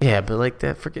 but Yeah, but like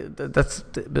that,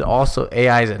 but also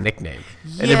AI is a nickname.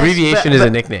 An Yes, abbreviation is a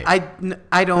nickname.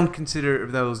 I don't consider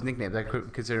those nicknames. I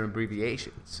consider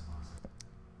abbreviations.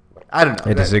 I don't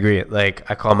know. I disagree. Like,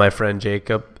 I call my friend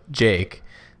Jake.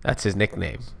 That's his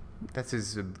nickname. That's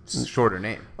his shorter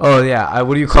name. Oh, yeah.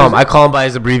 What do you call him? I call him by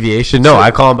his abbreviation. No, I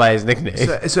call him by his nickname.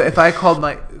 So if I called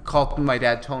my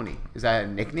dad Tony, is that a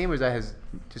nickname or is that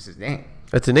just his name?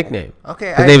 That's a nickname.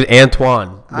 Okay. His name's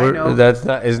Antoine. I know. That's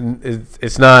not.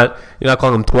 It's not. You're not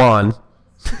calling him Twan.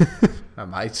 I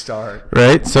might start.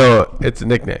 Right? So it's a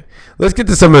nickname. Let's get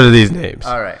to some of these names.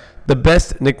 All right. The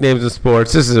best nicknames in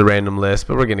sports. This is a random list,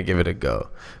 but we're going to give it a go.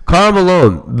 Karl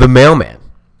Malone, the mailman.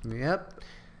 Yep.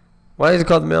 Why is he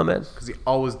called the mailman? Because he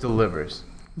always delivers.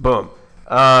 Boom.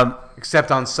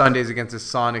 Except on Sundays against the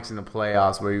Sonics in the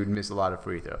playoffs where he would miss a lot of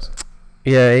free throws.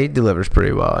 Yeah, he delivers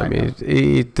pretty well. I mean,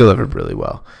 he delivered really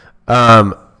well.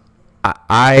 I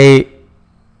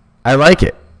like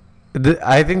it.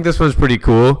 I think this one's pretty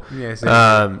cool. Yes.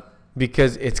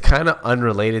 Because it's kind of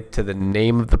unrelated to the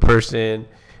name of the person.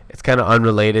 It's kind of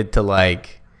unrelated to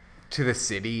to the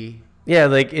city. Yeah,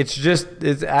 like it's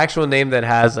an actual name that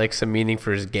has like some meaning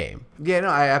for his game. Yeah, no,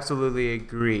 I absolutely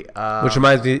agree. Which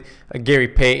reminds me of Gary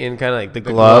Payton, kind of like the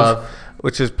glove,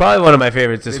 which is probably one of my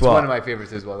favorites as well. It's one of my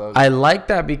favorites as well. I like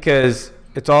that because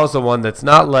it's also one that's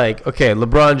not like, okay,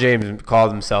 LeBron James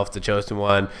called himself the chosen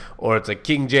one, or it's like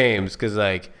King James because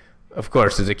like, of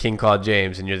course, there's a king called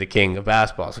James and you're the king of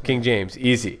basketball. So King James,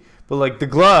 easy. But like the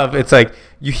glove, it's like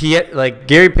like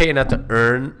Gary Payton had to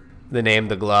earn the name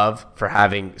the glove for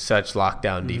having such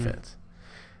lockdown defense.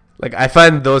 Like I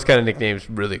find those kind of nicknames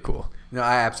really cool. No,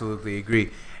 I absolutely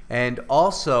agree. And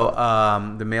also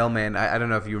the mailman, I don't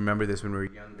know if you remember this when we were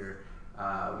younger,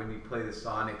 when we played the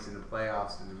Sonics in the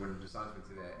playoffs and when the Sonics went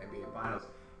to the NBA Finals,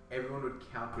 everyone would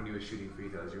count when he was shooting free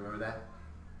throws. You remember that?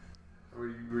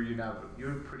 Or were you not? You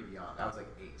were pretty young. I was like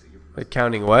 8. So you're like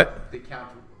counting what? They count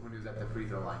when he was at the free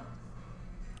throw line.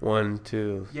 1,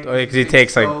 2. Yeah, because he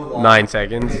takes like so 9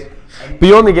 seconds. But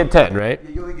you only get 10, right? Yeah,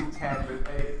 you only get 10.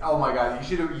 But oh my God,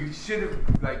 you should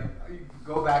have like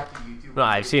go back to YouTube. No,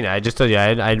 I've seen it. I just told you.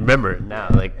 I remember it now.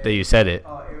 Like that you said it.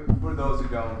 For those who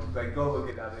don't, like go look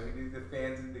it up. Like, the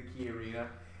fans in the Key Arena,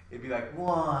 it'd be like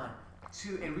 1,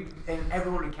 2, and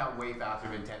everyone would count way faster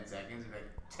than 10 seconds. Like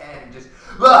 10, and just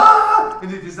and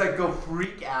they just like go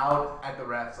freak out at the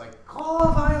refs, like call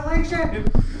a violation.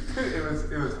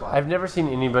 It was fun. I've never seen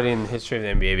anybody in the history of the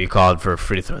NBA be called for a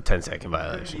free throw 10-second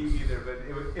violation. Me either, but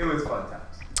it was fun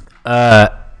times.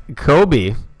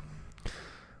 Kobe,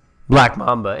 Black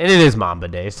Mamba, and it is Mamba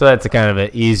Day, so that's a kind of an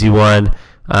easy one.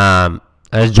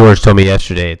 As George told me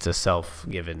yesterday, it's a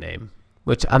self-given name,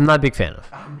 which I'm not a big fan of.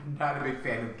 I'm not a big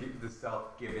fan of the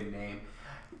self-given name.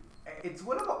 It's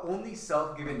one of the only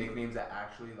self-given nicknames that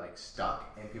actually like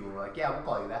stuck, and people were like, "Yeah, we'll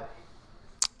call you that."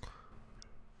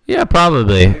 Yeah,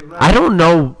 probably. I don't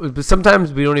know, but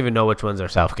sometimes we don't even know which ones are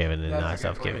self-given and not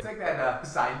self-given. It's like that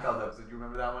Seinfeld episode. Do you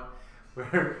remember that one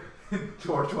where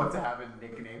George wants to have a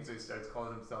nickname, so he starts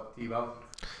calling himself T-Bone?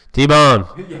 T-Bone.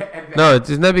 Yeah. No,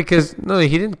 isn't that because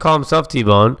he didn't call himself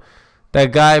T-Bone.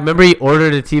 That guy, remember he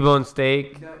ordered a T-bone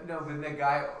steak? No, but the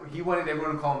guy, he wanted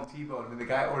everyone to call him T-Bone. When the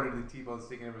guy ordered the T-Bone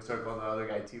steak and everyone started calling the other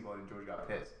guy T-Bone, and George got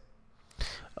pissed.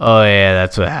 Oh, yeah,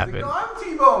 that's what He's happened. like, no, I'm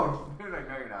T-Bone. He's like,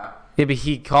 no, you're not. Yeah, but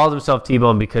he called himself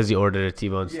T-Bone because he ordered a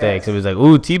T-bone steak. Yes. So he was like,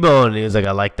 ooh, T-Bone. And he was like,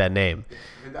 I like that name.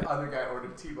 And the other guy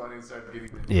ordered T-Bone and started getting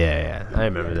the Yeah, I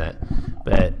remember that.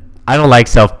 But I don't like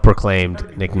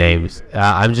self-proclaimed nicknames.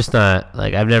 I'm just not,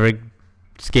 like, I've never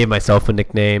just gave myself a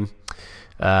nickname.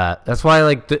 That's why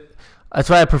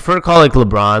I prefer to call like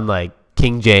LeBron like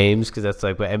King James, because that's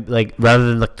like rather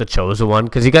than like the chosen one,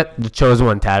 because he got the chosen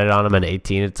one tatted on him at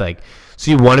 18. It's like,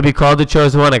 so you want to be called the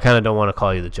chosen one? I kind of don't want to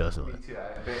call you the chosen one. Me too.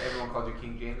 Everyone called you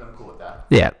King James. I'm cool with that.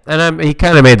 Yeah, and he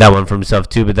kind of made that one for himself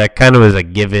too, but that kind of was a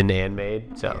given and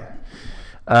made. So,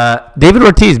 David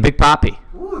Ortiz, Big Papi,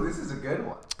 Ooh, this is a good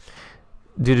one.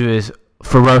 due to his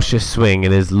ferocious swing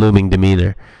and his looming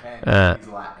demeanor. And he's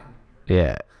Latin.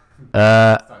 Yeah.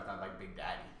 So it's not like Big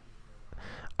Daddy.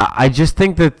 I just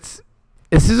think that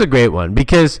this is a great one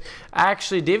because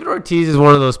actually David Ortiz is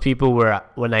one of those people where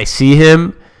when I see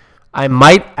him, I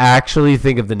might actually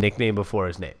think of the nickname before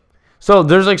his name. So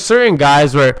there's like certain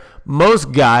guys where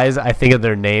most guys I think of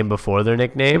their name before their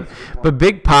nickname, but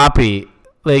Big Papi,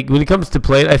 like when it comes to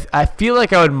plate, I feel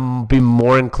like I would be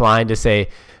more inclined to say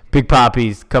Big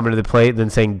Papi's coming to the plate than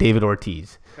saying David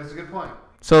Ortiz. That's a good point.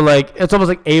 So, like, it's almost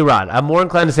like A-Rod. I'm more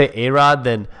inclined to say A-Rod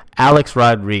than Alex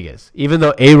Rodriguez, even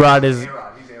though A-Rod is...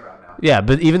 A-Rod. He's A-Rod now. Yeah,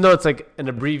 but even though it's, like, an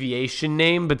abbreviation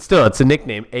name, but still, it's a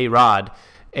nickname, A-Rod.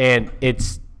 And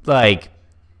it's, like,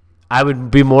 I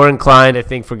would be more inclined, I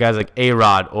think, for guys like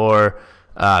A-Rod or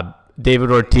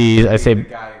David Ortiz. I say the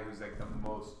guy who's like the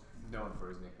most known for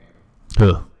his nickname.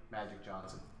 Who? Magic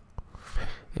Johnson.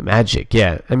 Magic,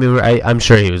 yeah. I mean, I'm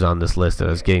sure he was on this list that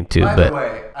I was getting to. By but the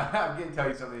way, I'm going to tell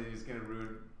you something that's going to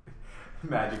ruin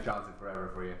Magic Johnson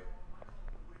forever for you.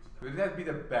 Would that be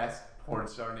the best porn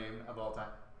star name of all time?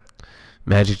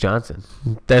 Magic Johnson.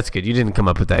 That's good. You didn't come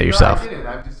up with that yourself. No, I didn't.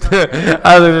 I'm just telling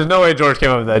you. There's no way George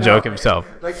came up with that joke himself.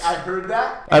 Like, I heard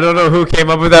that. I don't know who came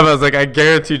up with that, but I was like, I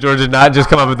guarantee George did not just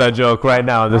come up with that joke right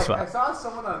now on this I one. saw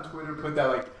someone on Twitter put that,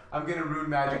 like, I'm going to ruin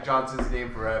Magic Johnson's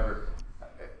name forever.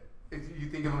 If you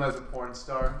think of him as a porn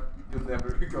star, you'll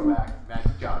never go back.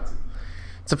 Magic Johnson.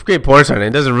 It's a great porn star name.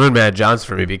 It doesn't ruin Magic Johnson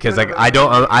for me because like I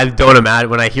don't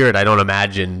imagine when I hear it, I don't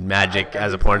imagine Magic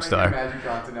as a porn star. Magic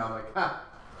Johnson, now I'm like,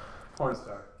 porn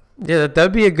star. Yeah, that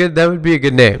would be a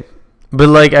good name. But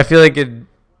like I feel like it'd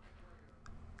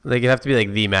have to be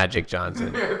like the Magic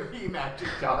Johnson. The Magic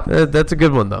Johnson. That's a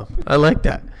good one though. I like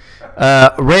that.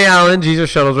 Ray Allen,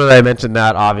 Jesus Shuttlesworth. I mentioned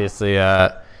that obviously.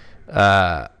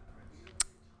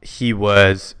 He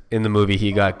was in the movie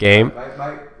He Got Game.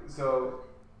 So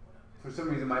for some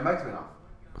reason my mic's been off.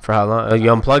 For how long?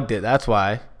 You unplugged it. That's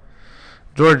why.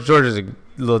 George has a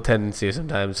little tendency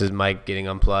sometimes his mic getting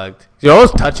unplugged. You're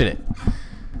always touching it.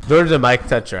 George is a mic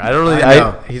toucher. I don't really.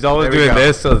 He's always doing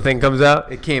this so the thing comes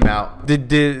out. It came out.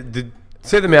 Did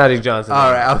say the Magic Johnson.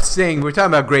 All right, I was saying we're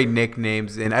talking about great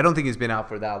nicknames, and I don't think it's been out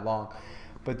for that long.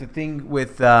 But the thing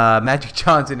with Magic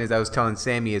Johnson is, I was telling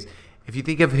Sammy, is if you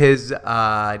think of his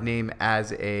name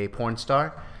as a porn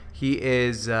star, he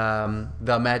is or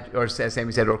as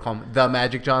Sammy said, we'll call him the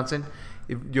Magic Johnson.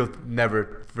 You'll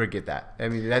never forget that. I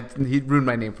mean, he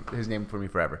ruined his name for me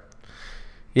forever.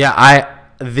 Yeah,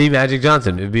 the Magic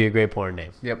Johnson. It'd be a great porn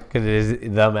name. Yep. Because it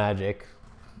is the Magic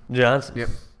Johnson. Yep.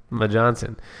 Ma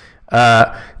Johnson.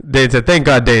 Dane said, "Thank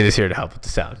God Dane is here to help with the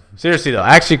sound." Seriously though,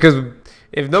 actually, because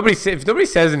if nobody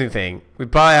says anything, we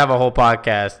probably have a whole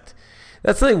podcast.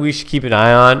 That's something we should keep an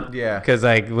eye on. Yeah. Because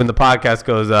like when the podcast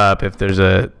goes up, if there's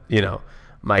a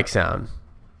mic sound,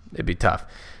 it'd be tough.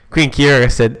 Queen Kiera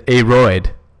said,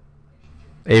 "A-Royd."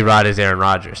 A-Rod is Aaron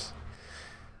Rodgers.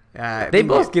 They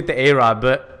both get the A-Rod,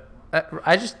 but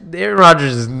Aaron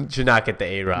Rodgers should not get the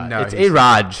A-Rod. No, it's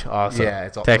A-Raj also. Yeah,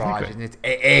 it's all technically. Raj, and it's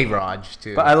A-Raj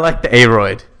too. But I like the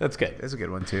A-Royd. That's good. That's a good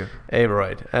one too.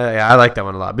 A-Royd. Yeah, I like that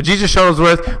one a lot. But Jesus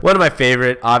Shuttlesworth, one of my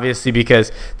favorite, obviously,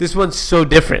 because this one's so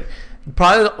different.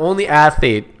 Probably the only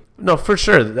athlete. No, for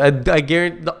sure. I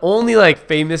guarantee the only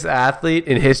famous athlete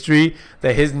in history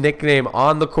that his nickname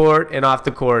on the court and off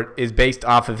the court is based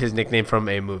off of his nickname from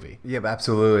a movie. Yeah,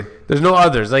 absolutely. There's no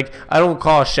others. Like I don't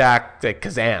call Shaq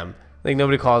Kazam. Like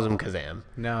nobody calls him Kazam.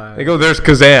 No. They go, there's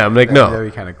Kazam. Like no.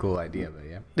 That'd be kind of cool idea, but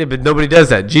yeah. Yeah, but nobody does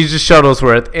that. Jesus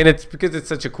Shuttlesworth, and it's because it's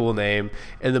such a cool name,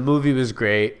 and the movie was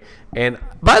great. And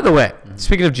by the way,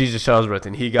 speaking of Jesus Shuttlesworth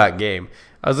and He Got Game,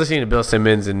 I was listening to Bill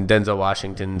Simmons and Denzel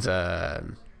Washington's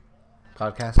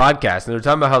podcast, and they were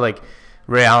talking about how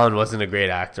Ray Allen wasn't a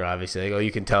great actor. Obviously,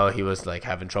 you can tell he was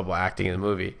having trouble acting in the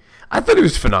movie. I thought he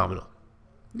was phenomenal.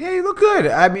 Yeah, you look good.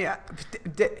 I mean,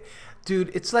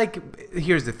 dude, it's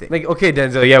here's the thing. Okay,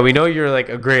 Denzel, yeah, we know you're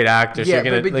a great actor. Yeah, so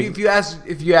you're gonna, but if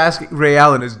you ask Ray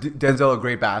Allen, is Denzel a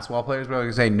great basketball player? He's probably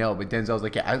gonna say no. But Denzel's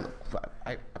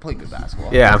I play good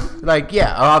basketball. Yeah,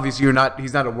 obviously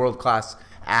he's not a world class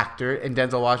actor, and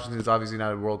Denzel Washington is obviously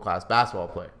not a world class basketball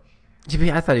player.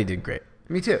 Yeah, I thought he did great.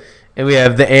 Me too. And we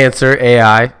have The Answer,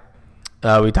 AI.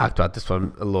 We talked about this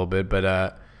one a little bit,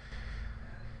 but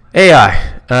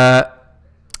AI.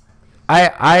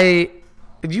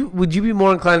 Would you be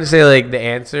more inclined to say The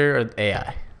Answer or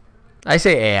AI? I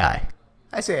say AI.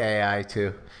 I say AI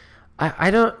too. I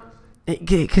don't,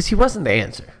 because he wasn't the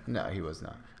answer. No, he was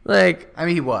not.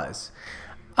 He was.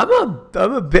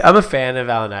 I'm a fan of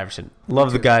Allen Iverson.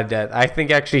 Love the guy to death. I think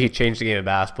actually he changed the game of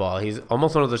basketball. He's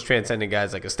almost one of those transcendent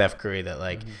guys like a Steph Curry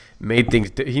that made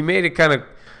things. He made it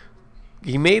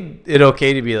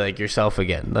okay to be yourself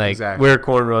again. Exactly. Wear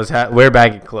cornrows, wear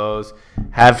baggy clothes,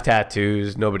 have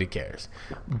tattoos. Nobody cares.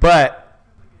 But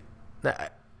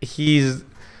he's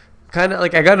kind of I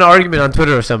got an argument on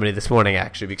Twitter with somebody this morning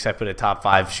actually because I put a top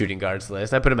 5 shooting guards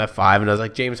list. I put him at 5 and I was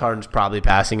like, James Harden's probably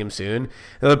passing him soon.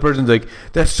 The other person's like,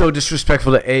 that's so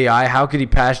disrespectful to AI. How could he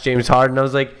pass James Harden? I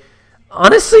was like,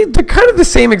 honestly, they're kind of the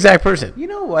same exact person. You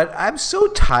know what? I'm so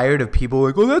tired of people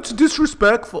like, oh, that's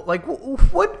disrespectful. Like,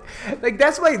 what? Like,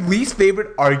 that's my least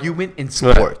favorite argument in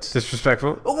sports.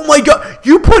 Disrespectful? Oh my God!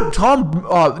 You put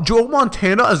Joe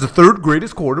Montana as the third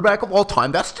greatest quarterback of all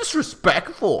time. That's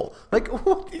disrespectful. Like,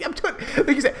 like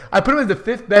you said, I put him as the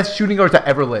fifth best shooting guard to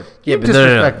ever live. Yeah, but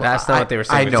no. That's not what they were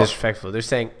saying. It was disrespectful. They're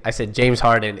saying, I said James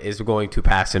Harden is going to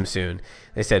pass him soon.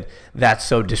 They said that's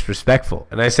so disrespectful,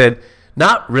 and I said,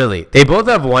 not really. They both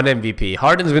have one MVP.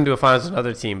 Harden's been to a finals with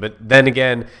another team, but then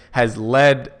again has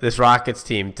led this Rockets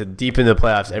team to deep in the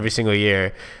playoffs every single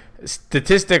year.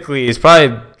 Statistically, he's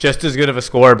probably just as good of a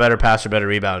scorer, better passer, better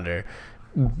rebounder.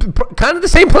 Kind of the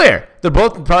same player. They're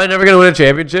both probably never going to win a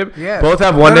championship. Yeah. Both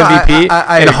have one MVP,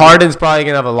 and Harden's probably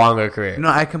going to have a longer career. No,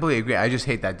 I completely agree. I just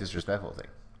hate that disrespectful thing.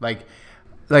 Like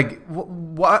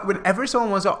whenever someone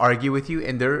wants to argue with you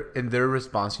and their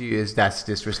response to you is that's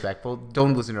disrespectful,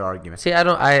 don't listen to the argument. See,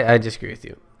 I disagree with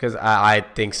you because I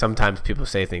think sometimes people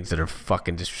say things that are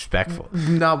fucking disrespectful.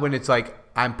 Not when it's like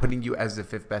I'm putting you as the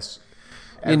fifth best.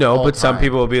 But some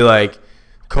people will be like,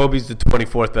 Kobe's the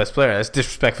 24th best player. That's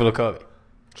disrespectful to Kobe.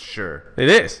 Sure, it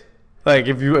is. Like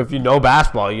if you know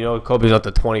basketball, you know Kobe's not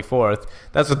the 24th.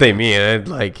 That's what they mean. And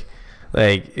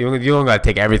Like you don't gotta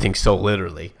take everything so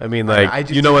literally. I mean, like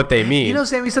you know what they mean. You know,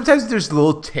 Sammy. Sometimes there's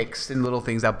little ticks and little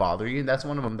things that bother you, and that's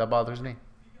one of them that bothers me.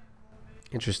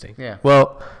 Interesting. Yeah.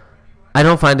 Well, I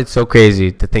don't find it so crazy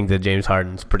to think that James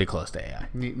Harden's pretty close to AI.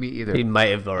 Me either. He might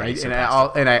have already. And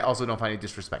I also don't find it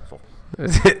disrespectful.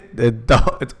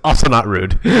 It's also not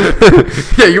rude.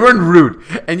 Yeah, you weren't rude.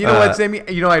 And you know what, Sammy?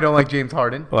 You know I don't like James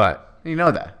Harden. What? You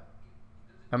know that.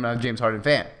 I'm not a James Harden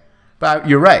fan, but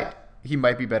you're right. He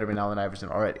might be better than Allen Iverson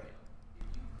already.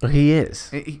 Well, he is.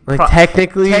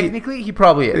 Technically, he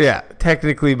probably is. Yeah,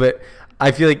 technically, but I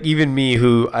feel like even me,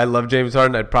 who I love James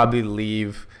Harden, I'd probably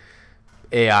leave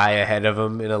AI ahead of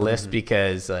him in a list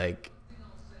because, like,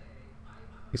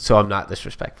 so I'm not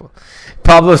disrespectful.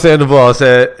 Pablo Sandoval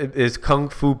said is Kung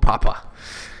Fu Papa.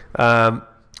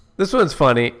 This one's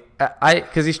funny.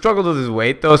 Because he struggled with his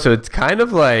weight though, so it's kind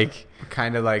of like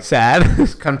sad.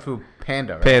 Kung Fu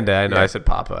Panda, right? Panda, I know. Yeah. I said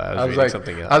Papa. I was reading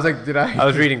something else. I was like, did I? I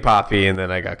was reading Poppy, and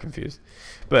then I got confused.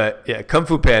 But yeah, Kung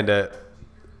Fu Panda.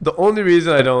 The only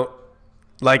reason I don't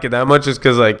like it that much is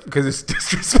because it's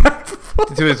disrespectful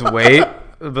to his weight.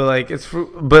 But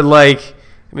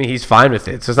I mean, he's fine with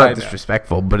it, so it's not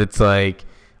disrespectful. But it's like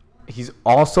he's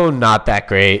also not that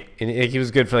great, and he was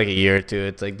good for like a year or two.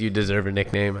 It's like, do you deserve a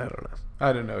nickname? I don't know.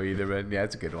 I don't know either, but yeah,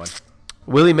 it's a good one.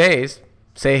 Willie Mays,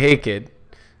 say hey kid.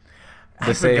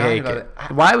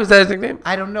 Why was that his nickname?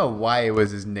 I don't know why it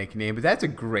was his nickname, but that's a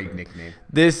great nickname.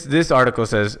 This article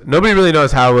says nobody really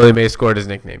knows how Willie Mays scored his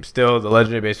nickname. Still, the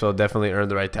legendary baseball definitely earned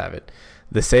the right to have it.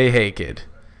 The Say Hey Kid.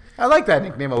 I like that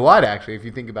nickname a lot, actually, if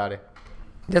you think about it.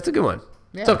 That's a good one.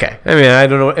 Yeah. It's okay. I mean, I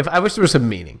don't know. I wish there was some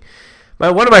meaning.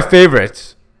 One of my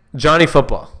favorites, Johnny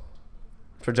Football,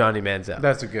 for Johnny Manziel.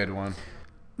 That's a good one.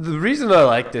 The reason I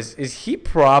like this is he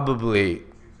probably,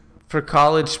 for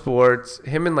college sports,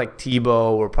 him and like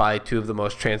Tebow were probably two of the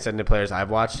most transcendent players I've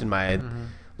watched in my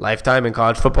lifetime in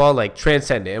college football. Like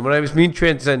transcendent. And when I mean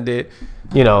transcendent,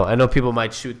 I know people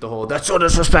might shoot the whole, that's so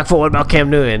disrespectful. What about Cam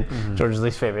Newton? George's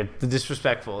least favorite. The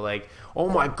disrespectful. Like, oh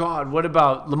my God, what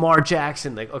about Lamar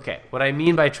Jackson? Like, okay, what I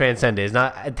mean by transcendent is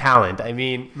not a talent. I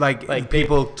mean, like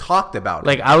people talked about it.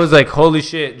 Like, I was like, holy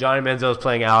shit, Johnny Manziel is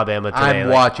playing Alabama today. I'm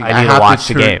watching. I need to watch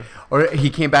the game. Or he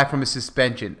came back from a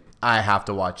suspension. I have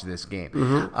to watch this game.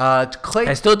 Clay,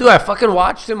 I still do. I fucking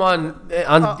watched him on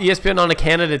ESPN on a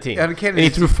Canada team. And he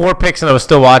threw 4 picks, and I was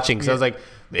still watching. So I was like,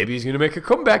 maybe he's going to make a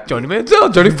comeback. Johnny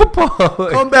Manziel, Johnny Football.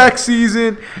 Comeback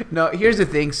season. No, here's the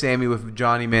thing, Sammy, with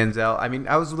Johnny Manziel. I mean,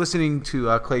 I was listening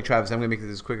to Clay Travis. I'm going to make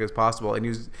this as quick as possible. And he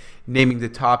was naming the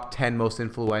top 10 most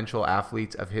influential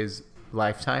athletes of his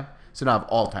lifetime. So not of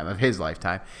all time, of his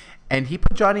lifetime. And he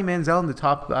put Johnny Manziel in the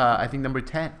top, I think, number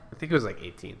 10. I think it was like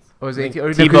 18th. Oh, was it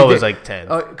 18th? Tebow was like 10.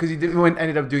 Oh, because he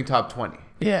ended up doing top 20.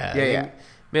 Yeah.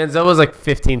 Manziel was like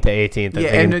 15th to 18th.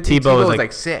 And Tebow was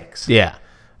like 6. Yeah.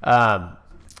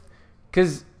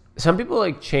 Because some people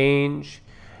like change.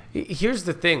 Here's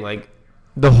the thing, like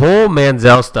the whole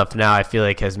Manziel stuff now, I feel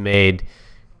like has made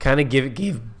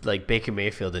gave like Baker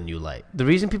Mayfield a new light. The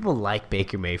reason people like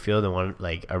Baker Mayfield and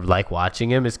like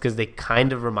watching him is because they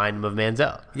kind of remind him of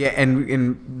Manziel. Yeah, and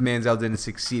Manziel didn't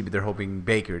succeed, but they're hoping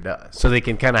Baker does. So they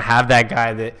can kind of have that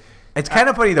guy that. It's kind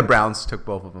of funny the Browns took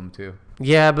both of them too.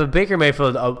 Yeah, but Baker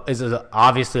Mayfield is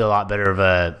obviously a lot better of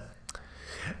a.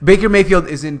 Baker Mayfield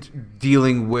isn't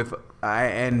dealing with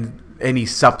any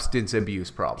substance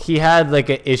abuse problems. He had like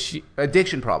an issue,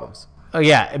 addiction problems. Oh,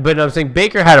 yeah, but I'm saying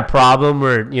Baker had a problem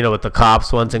where, with the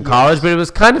cops once in college, but it was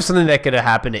kind of something that could have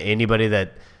happened to anybody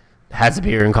that has a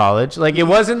beer in college. Like, it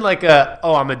wasn't like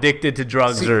I'm addicted to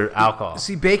drugs or alcohol.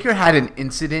 See, Baker had an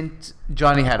incident.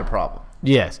 Johnny had a problem.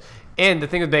 Yes. And the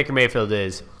thing with Baker Mayfield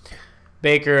is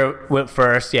Baker went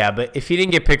first, yeah, but if he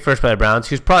didn't get picked first by the Browns,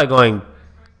 he was probably going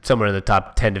somewhere in the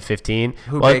top 10 to 15.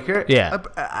 Baker? Yeah.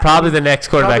 Probably the next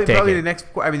quarterback taken. Probably the next.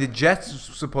 I mean, the Jets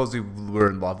supposedly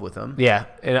were in love with him. Yeah.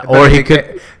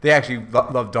 They actually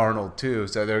love Darnold too,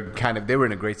 so they were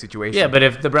in a great situation. Yeah, but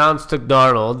if the Browns took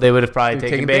Darnold, they would have probably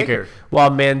taken Baker. While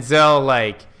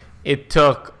Manziel, it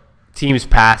took teams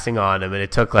passing on him, and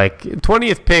it took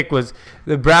 20th pick was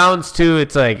the Browns too.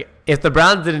 It's like, if the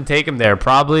Browns didn't take him there,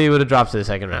 probably would have dropped to the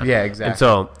second round. Yeah, exactly. And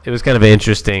so it was kind of an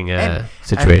interesting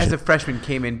situation. As a freshman,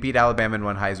 came in, beat Alabama, and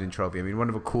won Heisman Trophy. I mean, one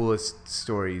of the coolest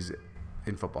stories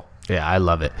in football. Yeah, I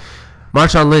love it.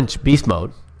 Marshawn Lynch, beast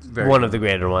mode, one of the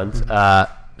greater ones.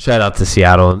 Shout out to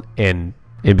Seattle and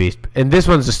beast. And this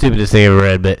one's the stupidest thing I've ever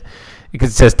read, but because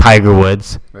it says Tiger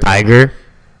Woods, Tiger,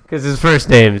 because his first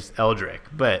name's Eldrick.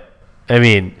 But I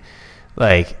mean,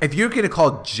 if you're gonna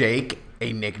call Jake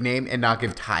a nickname and not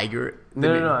give Tiger.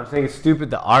 No. I'm saying it's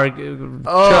stupid to argue. Shut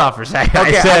off for a second.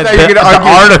 Okay, I said I thought you were gonna argue.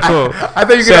 Article. I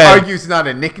thought you were going to argue it's not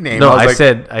a nickname. No,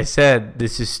 I said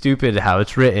this is stupid how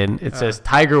it's written. It says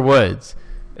Tiger Woods,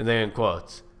 and then in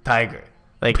quotes, Tiger.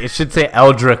 It should say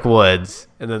Eldrick Woods,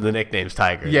 and then the nickname's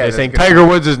Tiger. Yeah, they're saying Tiger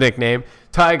Woods' nickname,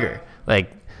 Tiger.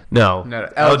 No.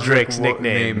 Eldrick's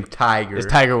nickname Tiger is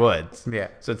Tiger Woods. Yeah.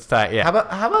 So it's Tiger. Yeah. How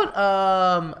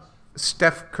about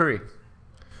Steph Curry?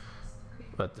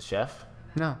 What, the chef?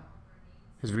 No.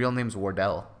 His real name's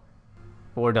Wardell.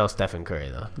 Wardell Stephen Curry,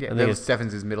 though. Yeah, I think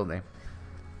Stephen's his middle name.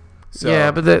 So,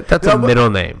 yeah, but that's a middle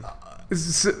name.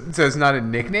 So it's not a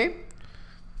nickname?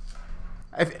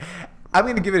 I'm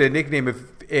going to give it a nickname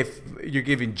if you're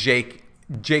giving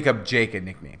Jacob Jake a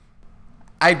nickname.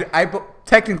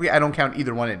 Technically, I don't count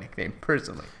either one a nickname,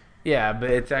 personally. Yeah, but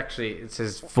it's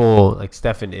his full,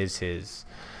 Stephen is his.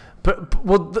 But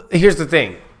here's the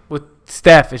thing. With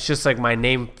Steph, it's just my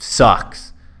name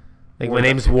sucks. My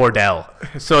name's Wardell.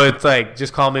 So it's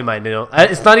just call me my name.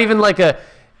 It's not even it's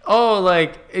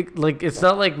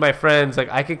not like my friends.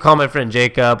 I could call my friend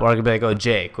Jacob, or I could be oh,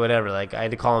 Jake, whatever. I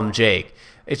had to call him Jake.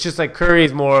 It's just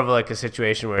Curry's more of a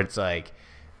situation where it's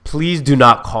please do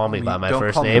not call me by my first name.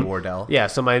 Don't call me Wardell. Yeah,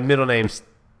 so my middle name's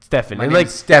Stephen. My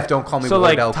name's Steph, don't call me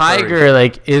Wardell. So Tiger,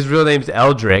 his real name's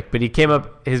Eldrick, but he came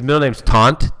up, his middle name's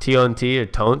Taunt, T-O-N-T, or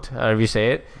Taunt, however you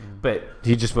say it. But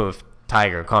he just went with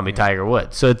Tiger, call me Tiger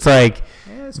Woods. So it's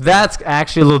that's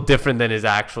actually a little different than his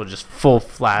actual just full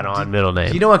flat on middle name.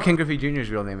 Do you know what Ken Griffey Jr.'s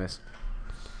real name is?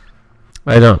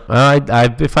 I don't.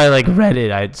 If I read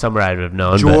it, somewhere I'd have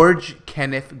known. George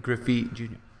Kenneth Griffey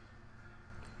Jr.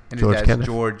 And George his dad's Kenneth?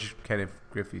 George Kenneth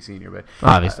Griffey Sr. But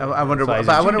Obviously. I wonder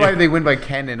why they win by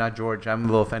Ken and not George. I'm a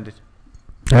little offended.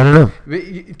 I don't know.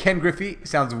 But Ken Griffey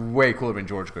sounds way cooler than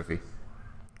George Griffey.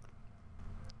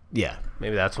 Yeah,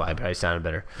 maybe that's why it probably sounded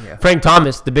better. Yeah. Frank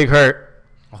Thomas, the Big Hurt.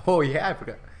 Oh, yeah, I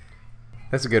forgot.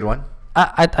 That's a good one.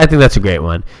 I think that's a great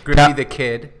one. Griffey the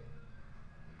Kid.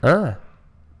 The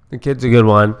Kid's a good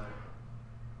one.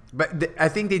 But I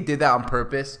think they did that on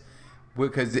purpose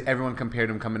because everyone compared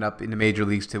him coming up in the major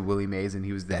leagues to Willie Mays, and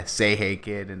he was the Say Hey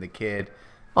Kid and the Kid.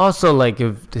 Also,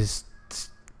 if his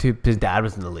dad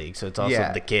was in the league, so it's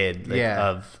also the kid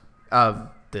of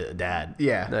the dad.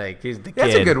 Yeah. He's the kid.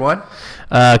 That's a good one.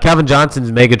 Calvin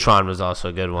Johnson's Megatron was also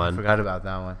a good one. I forgot about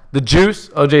that one. The Juice,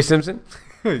 O.J. Simpson.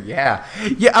 Yeah.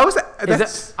 I was.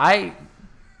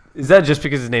 Is that just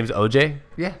because his name's O.J.?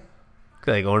 Yeah.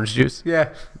 Orange juice?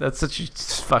 Yeah. That's such a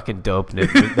fucking dope name.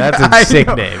 That's a sick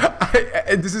name.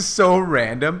 This is so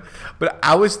random, but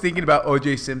I was thinking about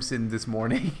O.J. Simpson this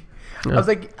morning. Yeah. I was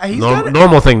he's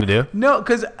normal thing to do. No,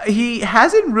 because he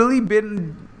hasn't really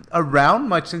been around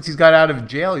much since he's got out of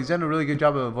jail. He's done a really good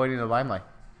job of avoiding the limelight.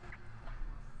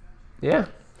 Yeah.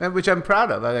 Which I'm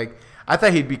proud of. I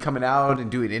thought he'd be coming out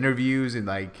and doing interviews and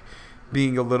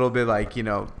being a little bit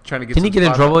trying to get. Can he get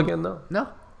in trouble again though? No.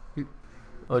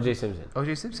 O.J. Simpson.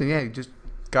 O.J. Simpson, yeah, he just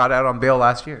got out on bail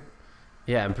last year.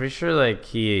 Yeah, I'm pretty sure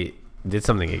he did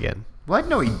something again. What?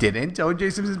 No, he didn't.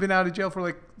 O.J. Simpson's been out of jail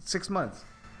for 6 months.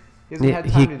 He hasn't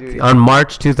had time to do it. On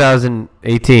March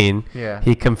 2018, yeah,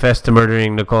 he confessed to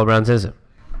murdering Nicole Brown Simpson.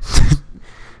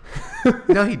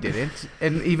 No, he didn't.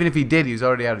 And even if he did, he was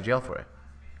already out of jail for it.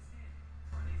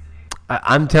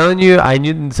 I'm telling you, I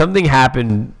knew something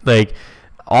happened.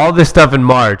 All this stuff in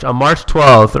March. On March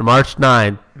 12th or March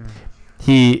 9th,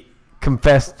 he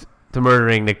confessed to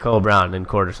murdering Nicole Brown in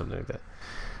court or something like that.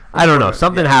 I don't know.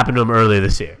 Something happened to him earlier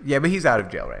this year. Yeah, but he's out of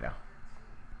jail right now.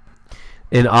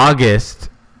 in August.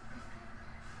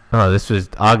 Oh, this was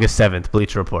August 7th,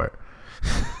 Bleacher Report.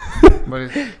 What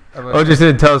is O.J.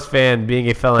 Simpson tells fan being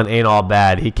a felon ain't all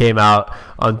bad. He came out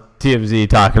on TMZ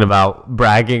talking about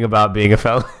bragging about being a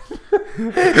felon.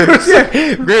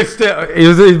 Great stuff.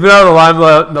 He's been out of the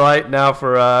limelight now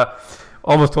for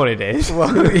almost 20 days.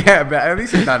 Well, yeah, but at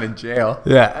least he's not in jail.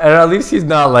 Yeah, and at least he's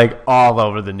not like all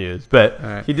over the news.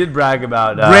 But he did brag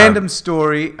about random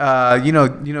story. You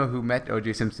know who met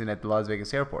O.J. Simpson at the Las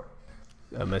Vegas airport?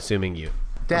 I'm assuming you.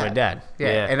 Dad. My dad.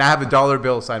 Yeah, and I have a $1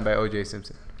 bill signed by O.J.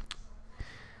 Simpson.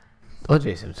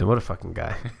 O.J. Simpson, what a fucking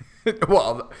guy.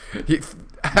 Well, you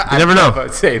never know.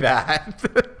 I'd say that.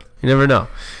 You never know.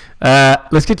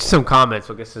 Let's get to some comments.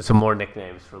 We'll get to some more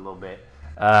nicknames for a little bit.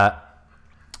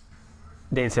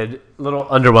 Dane said, a little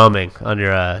underwhelming on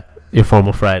your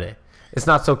formal Friday. It's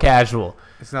not so casual.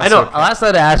 It's not I know. so Last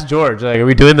night I asked George, like, are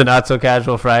we doing the not so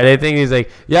casual Friday thing? He's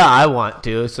like, yeah, I want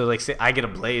to. So, like, say I get a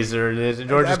blazer and this, and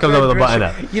George just comes up with a button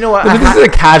up. You know what? This is a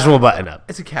casual button up.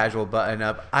 It's a casual button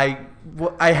up. I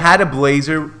had a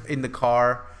blazer in the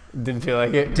car. Didn't feel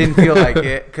like it. Didn't feel like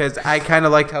it because I kind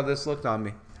of liked how this looked on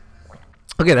me.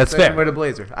 Okay, that's So I fair. wear the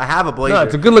blazer. I have a blazer. No,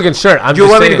 it's a good looking shirt. I'm Do you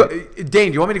just want saying. me to go, Dane?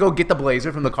 Do you want me to go get the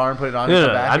blazer from the car and put it on? No, and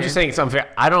come back I'm in? just saying it's unfair.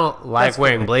 I don't like That's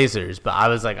wearing fair. blazers, but I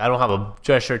was like, I don't have a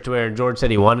dress shirt to wear. And George said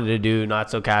he wanted to do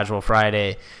not so casual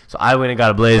Friday, so I went and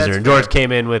got a blazer. That's and George fair.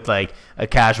 came in with like a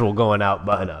casual going out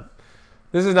button up.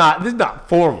 This is not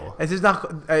formal. This is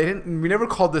not. We never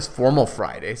called this formal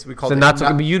Fridays. We called So it not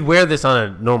so. But you'd wear this on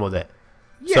a normal day.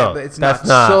 Yeah, So but it's that's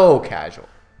not so casual.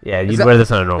 Yeah, you'd Is that- wear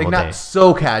this on a normal like day. not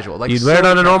so casual. Like You'd wear it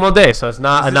on a normal day, so it's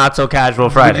not a not so casual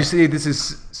Would Friday. you say this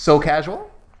is so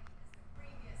casual?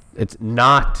 It's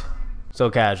not so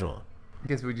casual. I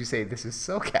guess would you say this is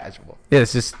so casual? Yeah,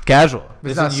 it's just casual.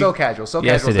 It's not so casual. So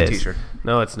Yes, casual it is a is. t-shirt.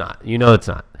 No, it's not. You know it's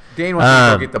not. Dane wants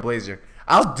me to go get the blazer.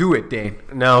 I'll do it, Dane.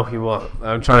 No, he won't.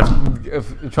 I'm trying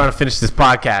to finish this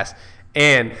podcast,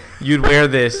 and you'd wear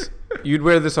this. You'd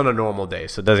wear this on a normal day,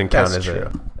 so it doesn't count That's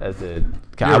as true.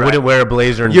 I wouldn't wear a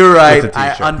blazer. You're right. With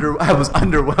a t-shirt. I was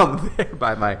underwhelmed there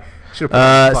by my.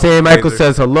 Sam Michael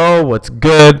says hello. What's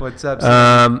good? What's up,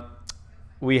 Sam?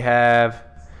 We have.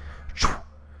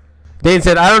 Dane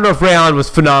said, I don't know if Ray Allen was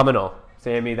phenomenal.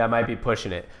 Sammy, that might be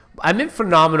pushing it. I meant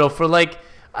phenomenal for like.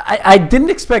 I didn't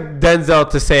expect Denzel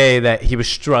to say that he was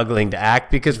struggling to act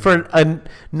because for a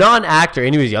non-actor,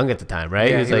 and he was young at the time, right?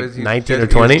 Yeah, he was like 19 just, or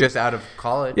 20. He was just out of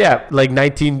college. Yeah, like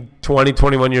 19, 20,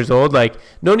 21 years old. Like,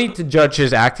 no need to judge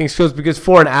his acting skills because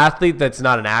for an athlete that's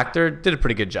not an actor, did a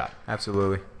pretty good job.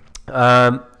 Absolutely.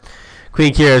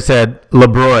 Queen Kira said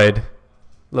LeBroom.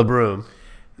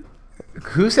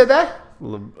 Who said that?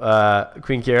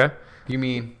 Queen Kira. You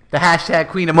mean the hashtag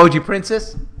Queen Emoji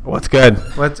Princess? What's good?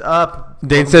 What's up?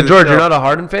 Dane Welcome said, to the George, show. you're not a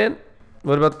Harden fan?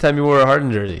 What about the time you wore a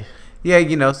Harden jersey? Yeah,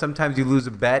 you know, sometimes you lose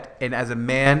a bet, and as a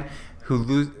man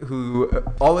who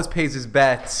always pays his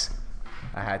bets,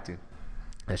 I had to.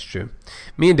 That's true.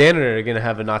 Me and Dan are going to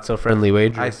have a not-so-friendly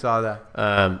wager. I saw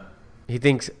that. He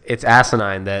thinks it's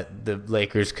asinine that the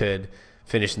Lakers could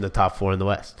finish in the top 4 in the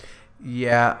West.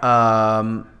 Yeah,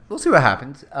 we'll see what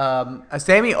happens.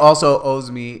 Sammy also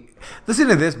owes me. Listen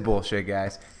to this bullshit,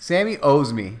 guys. Sammy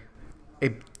owes me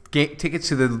tickets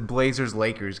to the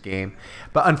Blazers-Lakers game,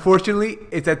 but unfortunately,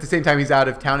 it's at the same time he's out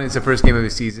of town and it's the first game of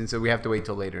his season, so we have to wait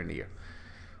till later in the year.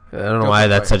 I don't know Go why for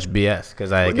that's it. such BS because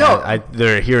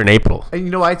they're here in April. And you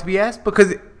know why it's BS?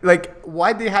 Because like,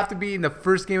 why'd they have to be in the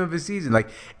first game of his season? Like,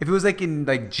 if it was like in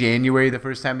like January, the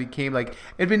first time he came, like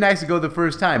it'd be nice to go the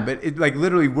first time, but it like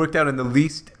literally worked out in the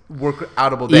least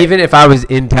workoutable day. Even if I was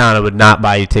in town, I would not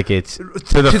buy you tickets to the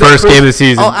To the first game of the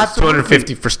season. Oh, It's absolutely.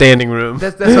 $250 for standing room.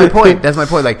 That's my point. That's my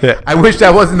point. Like, Yeah. I wish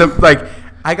that wasn't the like.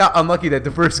 I got unlucky that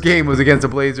the first game was against the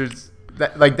Blazers.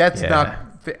 That's Yeah. not.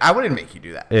 I wouldn't make you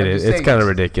do that. It I'm is. just It's saying kind of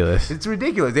ridiculous. It's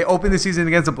ridiculous. They opened the season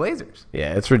against the Blazers.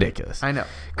 Yeah, it's ridiculous. I know.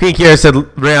 Queen Kira said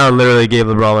Ray Allen literally gave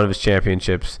LeBron one of his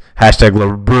championships. Hashtag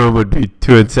LeBron would be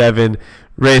 2-7.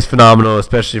 Ray's phenomenal,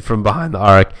 especially from behind the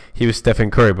arc. He was Stephen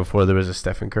Curry before there was a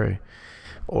Stephen Curry.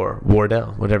 Or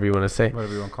Wardell, whatever you want to say.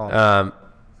 Whatever you want to call him.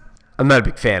 I'm not a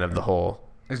big fan of the whole.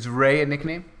 Is Ray a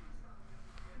nickname?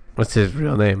 What's his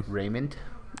real name? Raymond.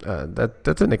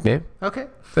 That's a nickname. Okay.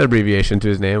 It's an abbreviation to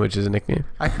his name, which is a nickname.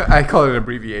 I call it an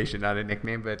abbreviation, not a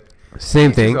nickname, but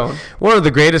Same Each his thing. own. One of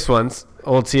the greatest ones,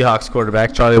 old Seahawks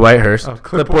quarterback, Charlie Whitehurst. Oh,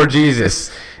 Clipboard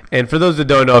Jesus. And for those that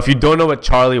don't know, if you don't know what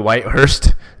Charlie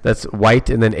Whitehurst, that's white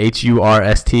and then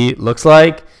Hurst, looks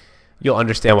like, you'll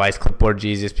understand why he's Clipboard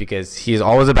Jesus, because he's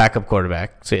always a backup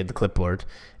quarterback, so he had the clipboard.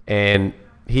 And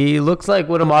he looks like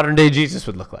what a modern-day Jesus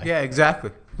would look like. yeah,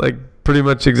 exactly. Like, pretty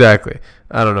much exactly.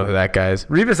 I don't know who that guy is.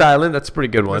 Revis Island, that's a pretty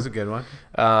good one. That's a good one.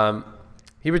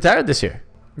 He retired this year.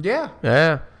 Yeah.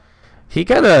 Yeah. He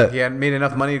kind of... He hadn't made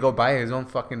enough money to go buy his own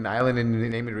fucking island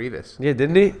and name it Revis. Yeah,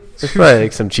 didn't he? It's probably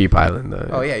like some cheap island, though.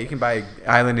 Oh, yeah. You can buy an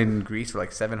island in Greece for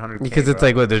like $700K. Because it's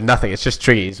like, well, there's nothing. It's just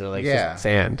trees or like just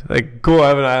sand. Like, cool, I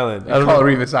have an island. I don't call know.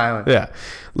 it Revis Island. Yeah.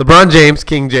 LeBron James,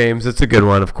 King James. It's a good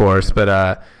one, of course,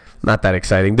 but not that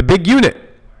exciting. The Big Unit.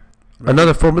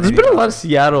 Another former. There's been a lot of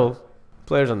Seattle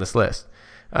players on this list.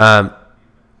 I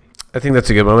think that's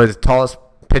a good one. He's the tallest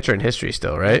pitcher in history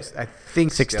still, right? I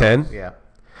think 6'10"? still, yeah.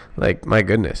 Like, my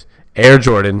goodness. Air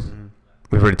Jordan.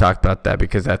 We've already talked about that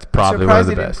because that's probably one of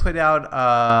the best. They didn't put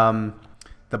out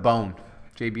the Bone,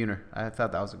 Jay Buhner. I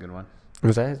thought that was a good one.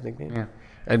 Was that his nickname? Yeah.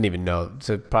 I didn't even know.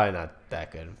 So probably not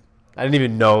that good. I didn't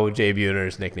even know Jay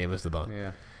Buhner's nickname was the Bone.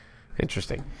 Yeah.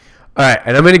 Interesting. All right,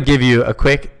 and I'm going to give you a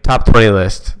quick top 20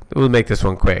 list. We'll make this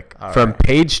one quick. From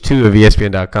page 2 of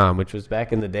ESPN.com, which was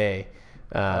back in the day.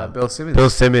 Bill Simmons. Bill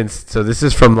Simmons. So this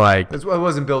is from like... It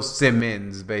wasn't Bill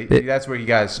Simmons, but that's where you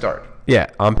guys start. Yeah,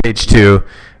 on page 2.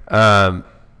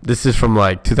 This is from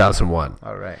like 2001.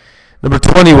 All right. Number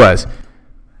 20 was...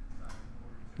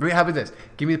 Wait, how about this?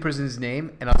 Give me the person's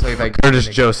name, and I'll tell you if I... Curtis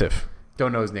Joseph.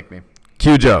 Don't know his nickname.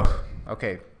 Q-Joe.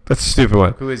 Okay. That's a stupid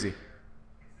one. Who is he?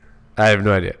 I have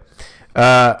no idea.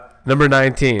 Number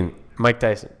 19, Mike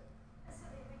Tyson.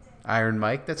 Iron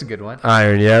Mike. That's a good one.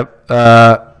 Iron, yep.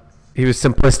 He was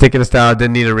simplistic in his style,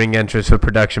 didn't need a ring entrance for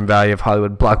production value of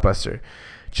Hollywood blockbuster.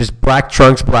 Just black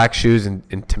trunks, black shoes, and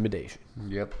intimidation.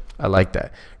 Yep. I like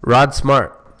that. Rod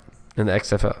Smart in the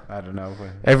XFL. I don't know.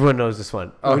 Everyone knows this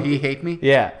one. Oh, He Hate Me?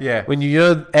 Yeah. Yeah. When you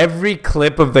know every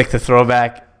clip of like the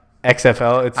throwback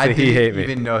XFL, it's the He Hate Me. I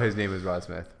didn't even know his name was Rod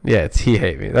Smith. Yeah, it's He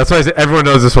Hate Me. That's why I said everyone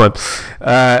knows this one.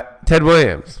 Ted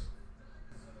Williams.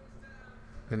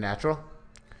 The Natural?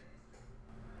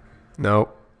 No.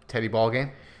 Teddy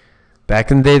Ballgame?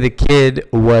 Back in the day, the kid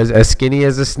was as skinny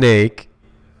as a snake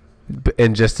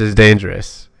and just as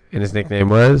dangerous. And his nickname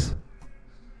was?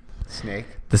 Snake.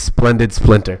 The Splendid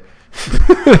Splinter.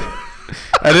 I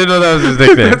didn't know that was his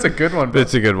nickname. That's a good one. But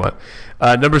it's a good one.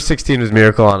 Number 16 was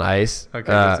Miracle on Ice. Okay,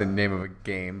 that's the name of a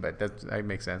game, but that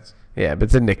makes sense. Yeah, but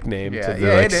it's a nickname to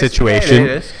the it is. situation.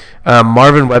 Yeah, it is.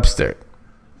 Marvin Webster.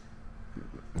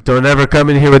 Don't ever come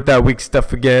in here with that weak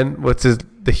stuff again. What's his?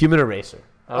 The Human Eraser.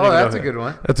 Oh, that's a good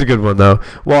one. That's a good one, though.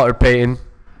 Walter Payton.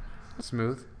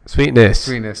 Smooth.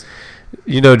 Sweetness.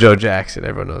 You know Joe Jackson.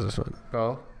 Everyone knows this one.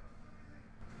 Oh.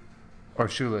 Or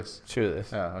Shoeless.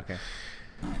 Shoeless. Oh, okay.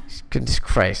 Goodness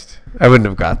Christ. I wouldn't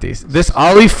have got these. This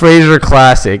Ollie Fraser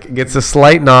classic gets a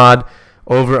slight nod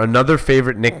over another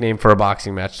favorite nickname for a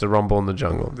boxing match, the Rumble in the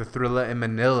Jungle. The Thriller in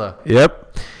Manila.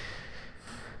 Yep.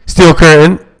 Steel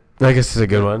Curtain. I guess is a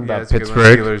good one. Yeah, About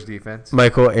Pittsburgh. Steelers defense.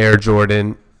 Michael Air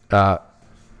Jordan.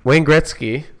 Wayne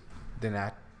Gretzky.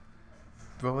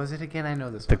 What was it again? I know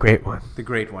this The one. great one. The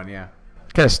great one, yeah.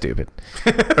 Kind of stupid.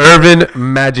 Irvin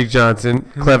Magic Johnson.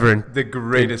 Clever. And The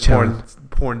greatest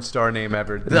porn star name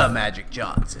ever. The Magic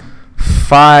Johnson.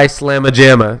 Phi Slamma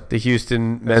Jamma, the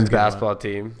Houston men's a good basketball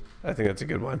team. I think that's a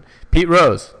good one. Pete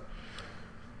Rose.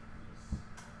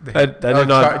 I didn't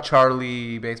know.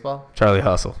 Charlie Baseball? Charlie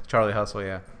Hustle. Charlie Hustle,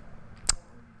 yeah.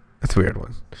 That's a weird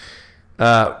one.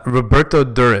 Roberto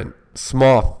Duran.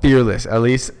 Small, fearless, at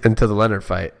least until the Leonard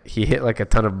fight. He hit like a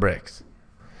ton of bricks.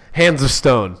 Hands of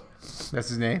Stone. That's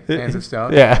his name? Hands of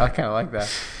Stone? Yeah. I kind of like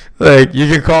that. Like, you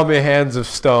can call me Hands of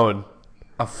Stone.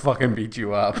 I'll fucking beat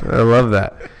you up. I love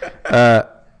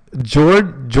that.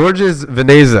 Georges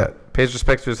Veneza pays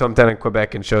respect to his hometown in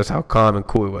Quebec and shows how calm and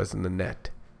cool he was in the net.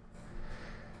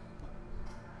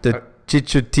 The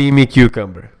Chichotimi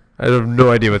Cucumber. I have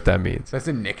no idea what that means. That's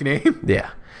a nickname?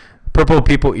 Yeah. Purple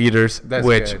People Eaters. That's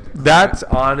which good. That's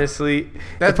honestly,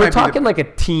 That if we're might be the- talking like a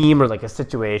team or like a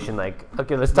situation, like,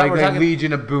 okay, let's talk. Like We're that talking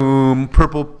Legion of Boom,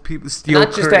 Purple People, Steel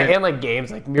not just Curtain. that, and like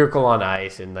games like Miracle on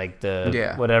Ice and like the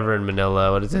Yeah. whatever in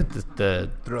Manila. What is it?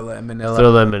 The Thriller in Manila.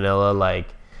 Thriller in Manila. Like,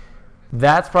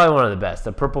 that's probably one of the best.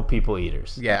 The Purple People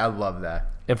Eaters. Yeah, I love that.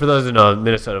 And for those who know,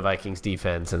 Minnesota Vikings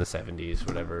defense in the 70s,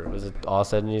 whatever. Was it all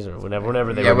 70s or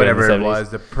whenever they were whatever in the it 70s? was.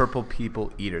 The Purple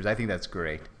People Eaters. I think that's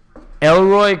great.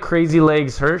 Elroy Crazy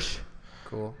Legs Hirsch.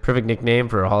 Cool. Perfect nickname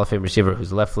for a Hall of Fame receiver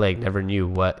whose left leg never knew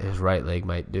what his right leg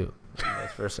might do. And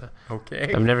vice versa.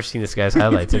 Okay. I've never seen this guy's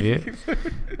highlights, have you?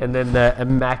 And then the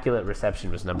Immaculate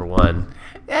Reception was number 1.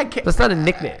 Yeah, That's not a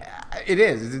nickname. it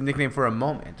is. It's a nickname for a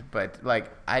moment, but like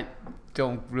I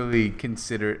don't really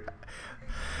consider.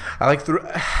 I like the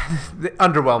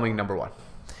underwhelming number 1.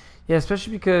 Yeah,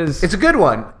 especially because It's a good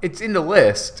one. It's in the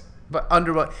list, but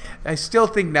underwhelming. I still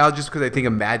think now, just because I think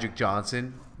of Magic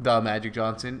Johnson, the Magic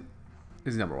Johnson,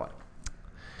 is number 1.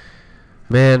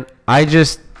 man,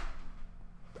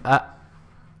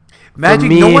 Magic.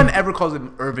 me, No one ever calls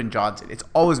him Irvin Johnson. It's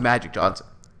always Magic Johnson.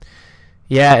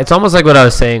 Yeah, it's almost like what I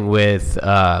was saying with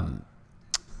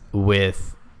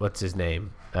what's his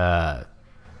name,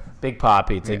 Big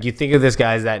Papi. It's like you think of this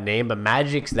guy as that name, but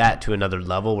Magic's that to another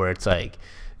level where it's like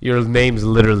your name's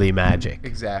literally Magic.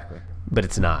 Exactly. But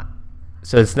it's not.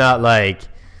 So it's not like,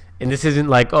 and this isn't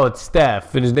like, oh, it's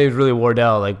Steph and his name's really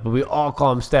Wardell. Like, but we all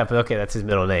call him Steph. But okay, that's his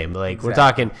middle name. But like we're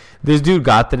talking, this dude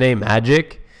got the name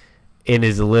Magic, and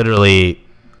is literally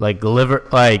like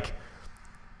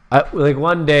like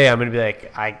one day I'm gonna be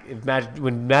like,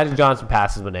 when Magic Johnson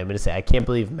passes one day, I'm gonna say I can't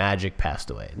believe Magic passed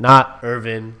away. Not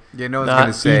Irvin. Yeah, no one's not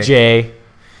gonna say EJ.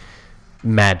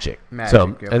 Magic.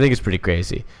 So yep. I think it's pretty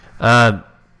crazy.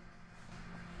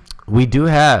 We do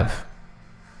have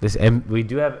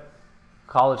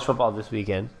college football this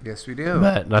weekend. Yes, we do.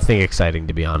 But nothing exciting,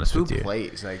 to be honest with you. Who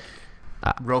plays? Like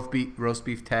Roast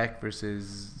Beef Tech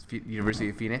versus University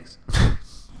of Phoenix?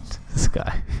 This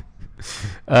guy.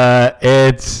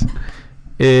 It's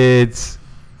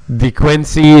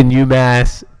DeQuincy and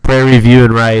UMass, Prairie View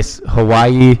and Rice,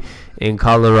 Hawaii and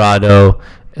Colorado,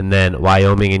 and then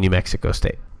Wyoming and New Mexico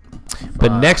State.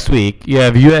 But next week you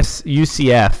have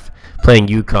UCF playing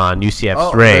UConn.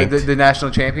 UCF's ranked. The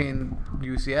national champion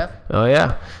UCF. Oh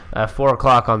yeah, at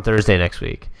 4:00 on Thursday next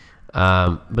week.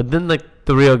 But then the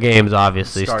real games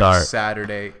obviously start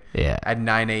Saturday. Yeah. At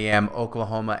 9 a.m.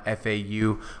 Oklahoma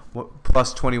FAU.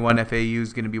 Plus 21 FAU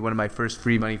is going to be one of my first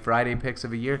free money Friday picks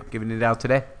of a year. Giving it out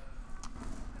today.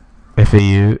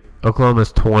 FAU.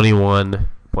 Oklahoma's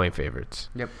 21-point favorites.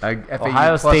 Yep. FAU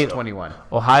Ohio plus State, 21.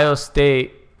 Ohio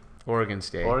State. Oregon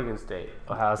State. Ohio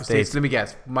State. Let me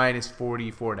guess. Minus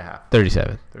 44.5.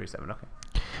 37. 37. Okay.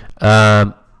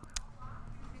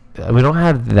 We don't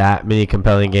have that many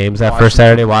compelling games that first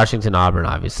Saturday. Washington, Auburn,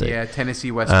 obviously. Yeah,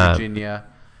 Tennessee, West Virginia.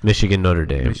 Michigan, Notre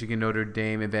Dame,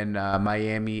 and then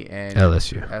Miami and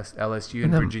LSU,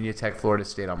 and Virginia Tech, Florida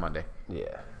State on Monday.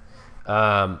 Yeah.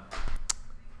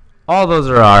 All those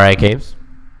are all right games.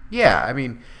 Yeah, I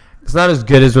mean, it's not as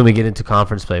good as when we get into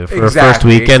conference play, but for the first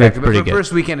weekend, it's pretty good. For the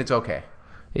first weekend, it's okay.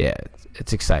 Yeah,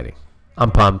 it's exciting.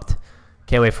 I'm pumped.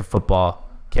 Can't wait for football.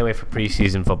 Can't wait for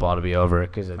preseason football to be over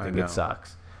because I think it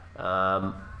sucks.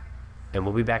 And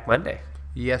we'll be back Monday.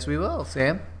 Yes, we will,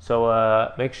 Sam.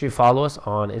 So make sure you follow us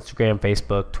on Instagram,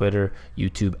 Facebook, Twitter,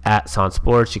 YouTube at Son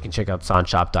Sports. You can check out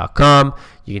sonshop.com.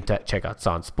 You can check out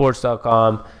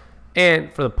sonsports.com.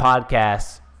 And for the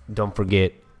podcast, don't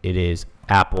forget it is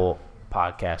Apple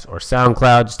Podcasts or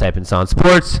SoundCloud. Just type in Son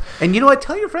Sports. And you know what?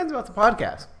 Tell your friends about the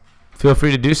podcast. Feel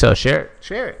free to do so. Share it.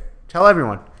 Share it. Tell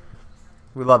everyone.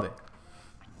 We love it.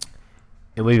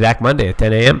 And we'll be back Monday at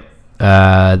 10 a.m.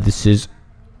 This is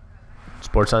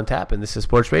Sports on Tap, and this is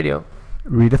Sports Radio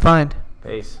Redefined.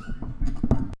 Peace.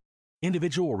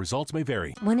 Individual results may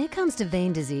vary. When it comes to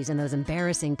vein disease and those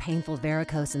embarrassing, painful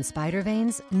varicose and spider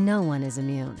veins, no one is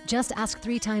immune. Just ask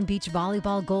three-time beach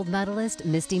volleyball gold medalist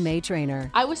Misty May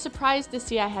Trainer. I was surprised to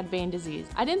see I had vein disease.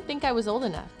 I didn't think I was old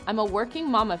enough. I'm a working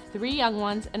mom of 3 young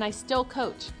ones, and I still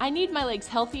coach. I need my legs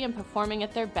healthy and performing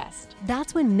at their best.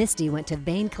 That's when Misty went to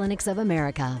Vein Clinics of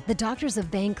America. The doctors of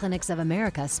Vein Clinics of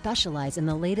America specialize in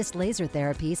the latest laser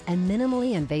therapies and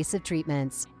minimally invasive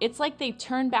treatments. It's like they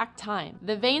turned back time.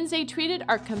 The veins they treated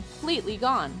are completely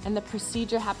gone, and the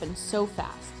procedure happened so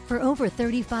fast. For over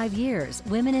 35 years,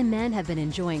 women and men have been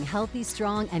enjoying healthy,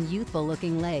 strong, and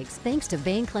youthful-looking legs thanks to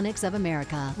Vein Clinics of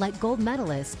America, like gold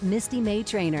medalist Misty May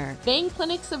Trainer. Vein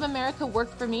Clinics of America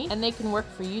worked for me, and they can work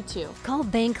for you too. Call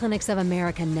Vein Clinics of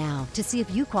America now to see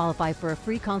if you qualify for a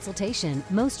free consultation.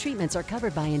 Most treatments are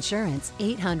covered by insurance.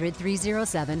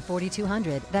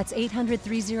 800-307-4200. That's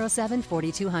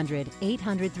 800-307-4200.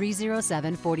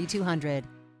 800-307-4200.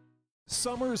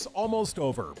 Summer's almost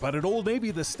over, but at Old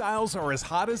Navy the styles are as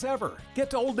hot as ever. Get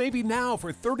to Old Navy now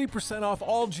for 30% off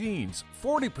all jeans,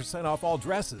 40% off all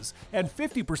dresses, and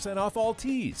 50% off all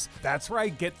tees. That's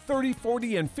right, get 30,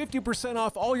 40, and 50%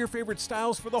 off all your favorite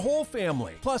styles for the whole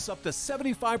family, plus up to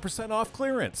 75% off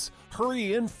clearance.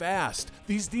 Hurry in fast.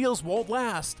 These deals won't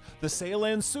last. The sale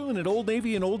ends soon at Old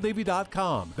Navy and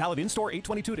OldNavy.com. Valid in-store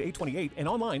 8/22 to 8/28 and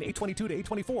online 8/22 to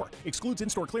 8/24. Excludes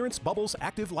in-store clearance, bubbles,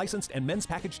 active, licensed, and men's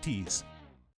package tees.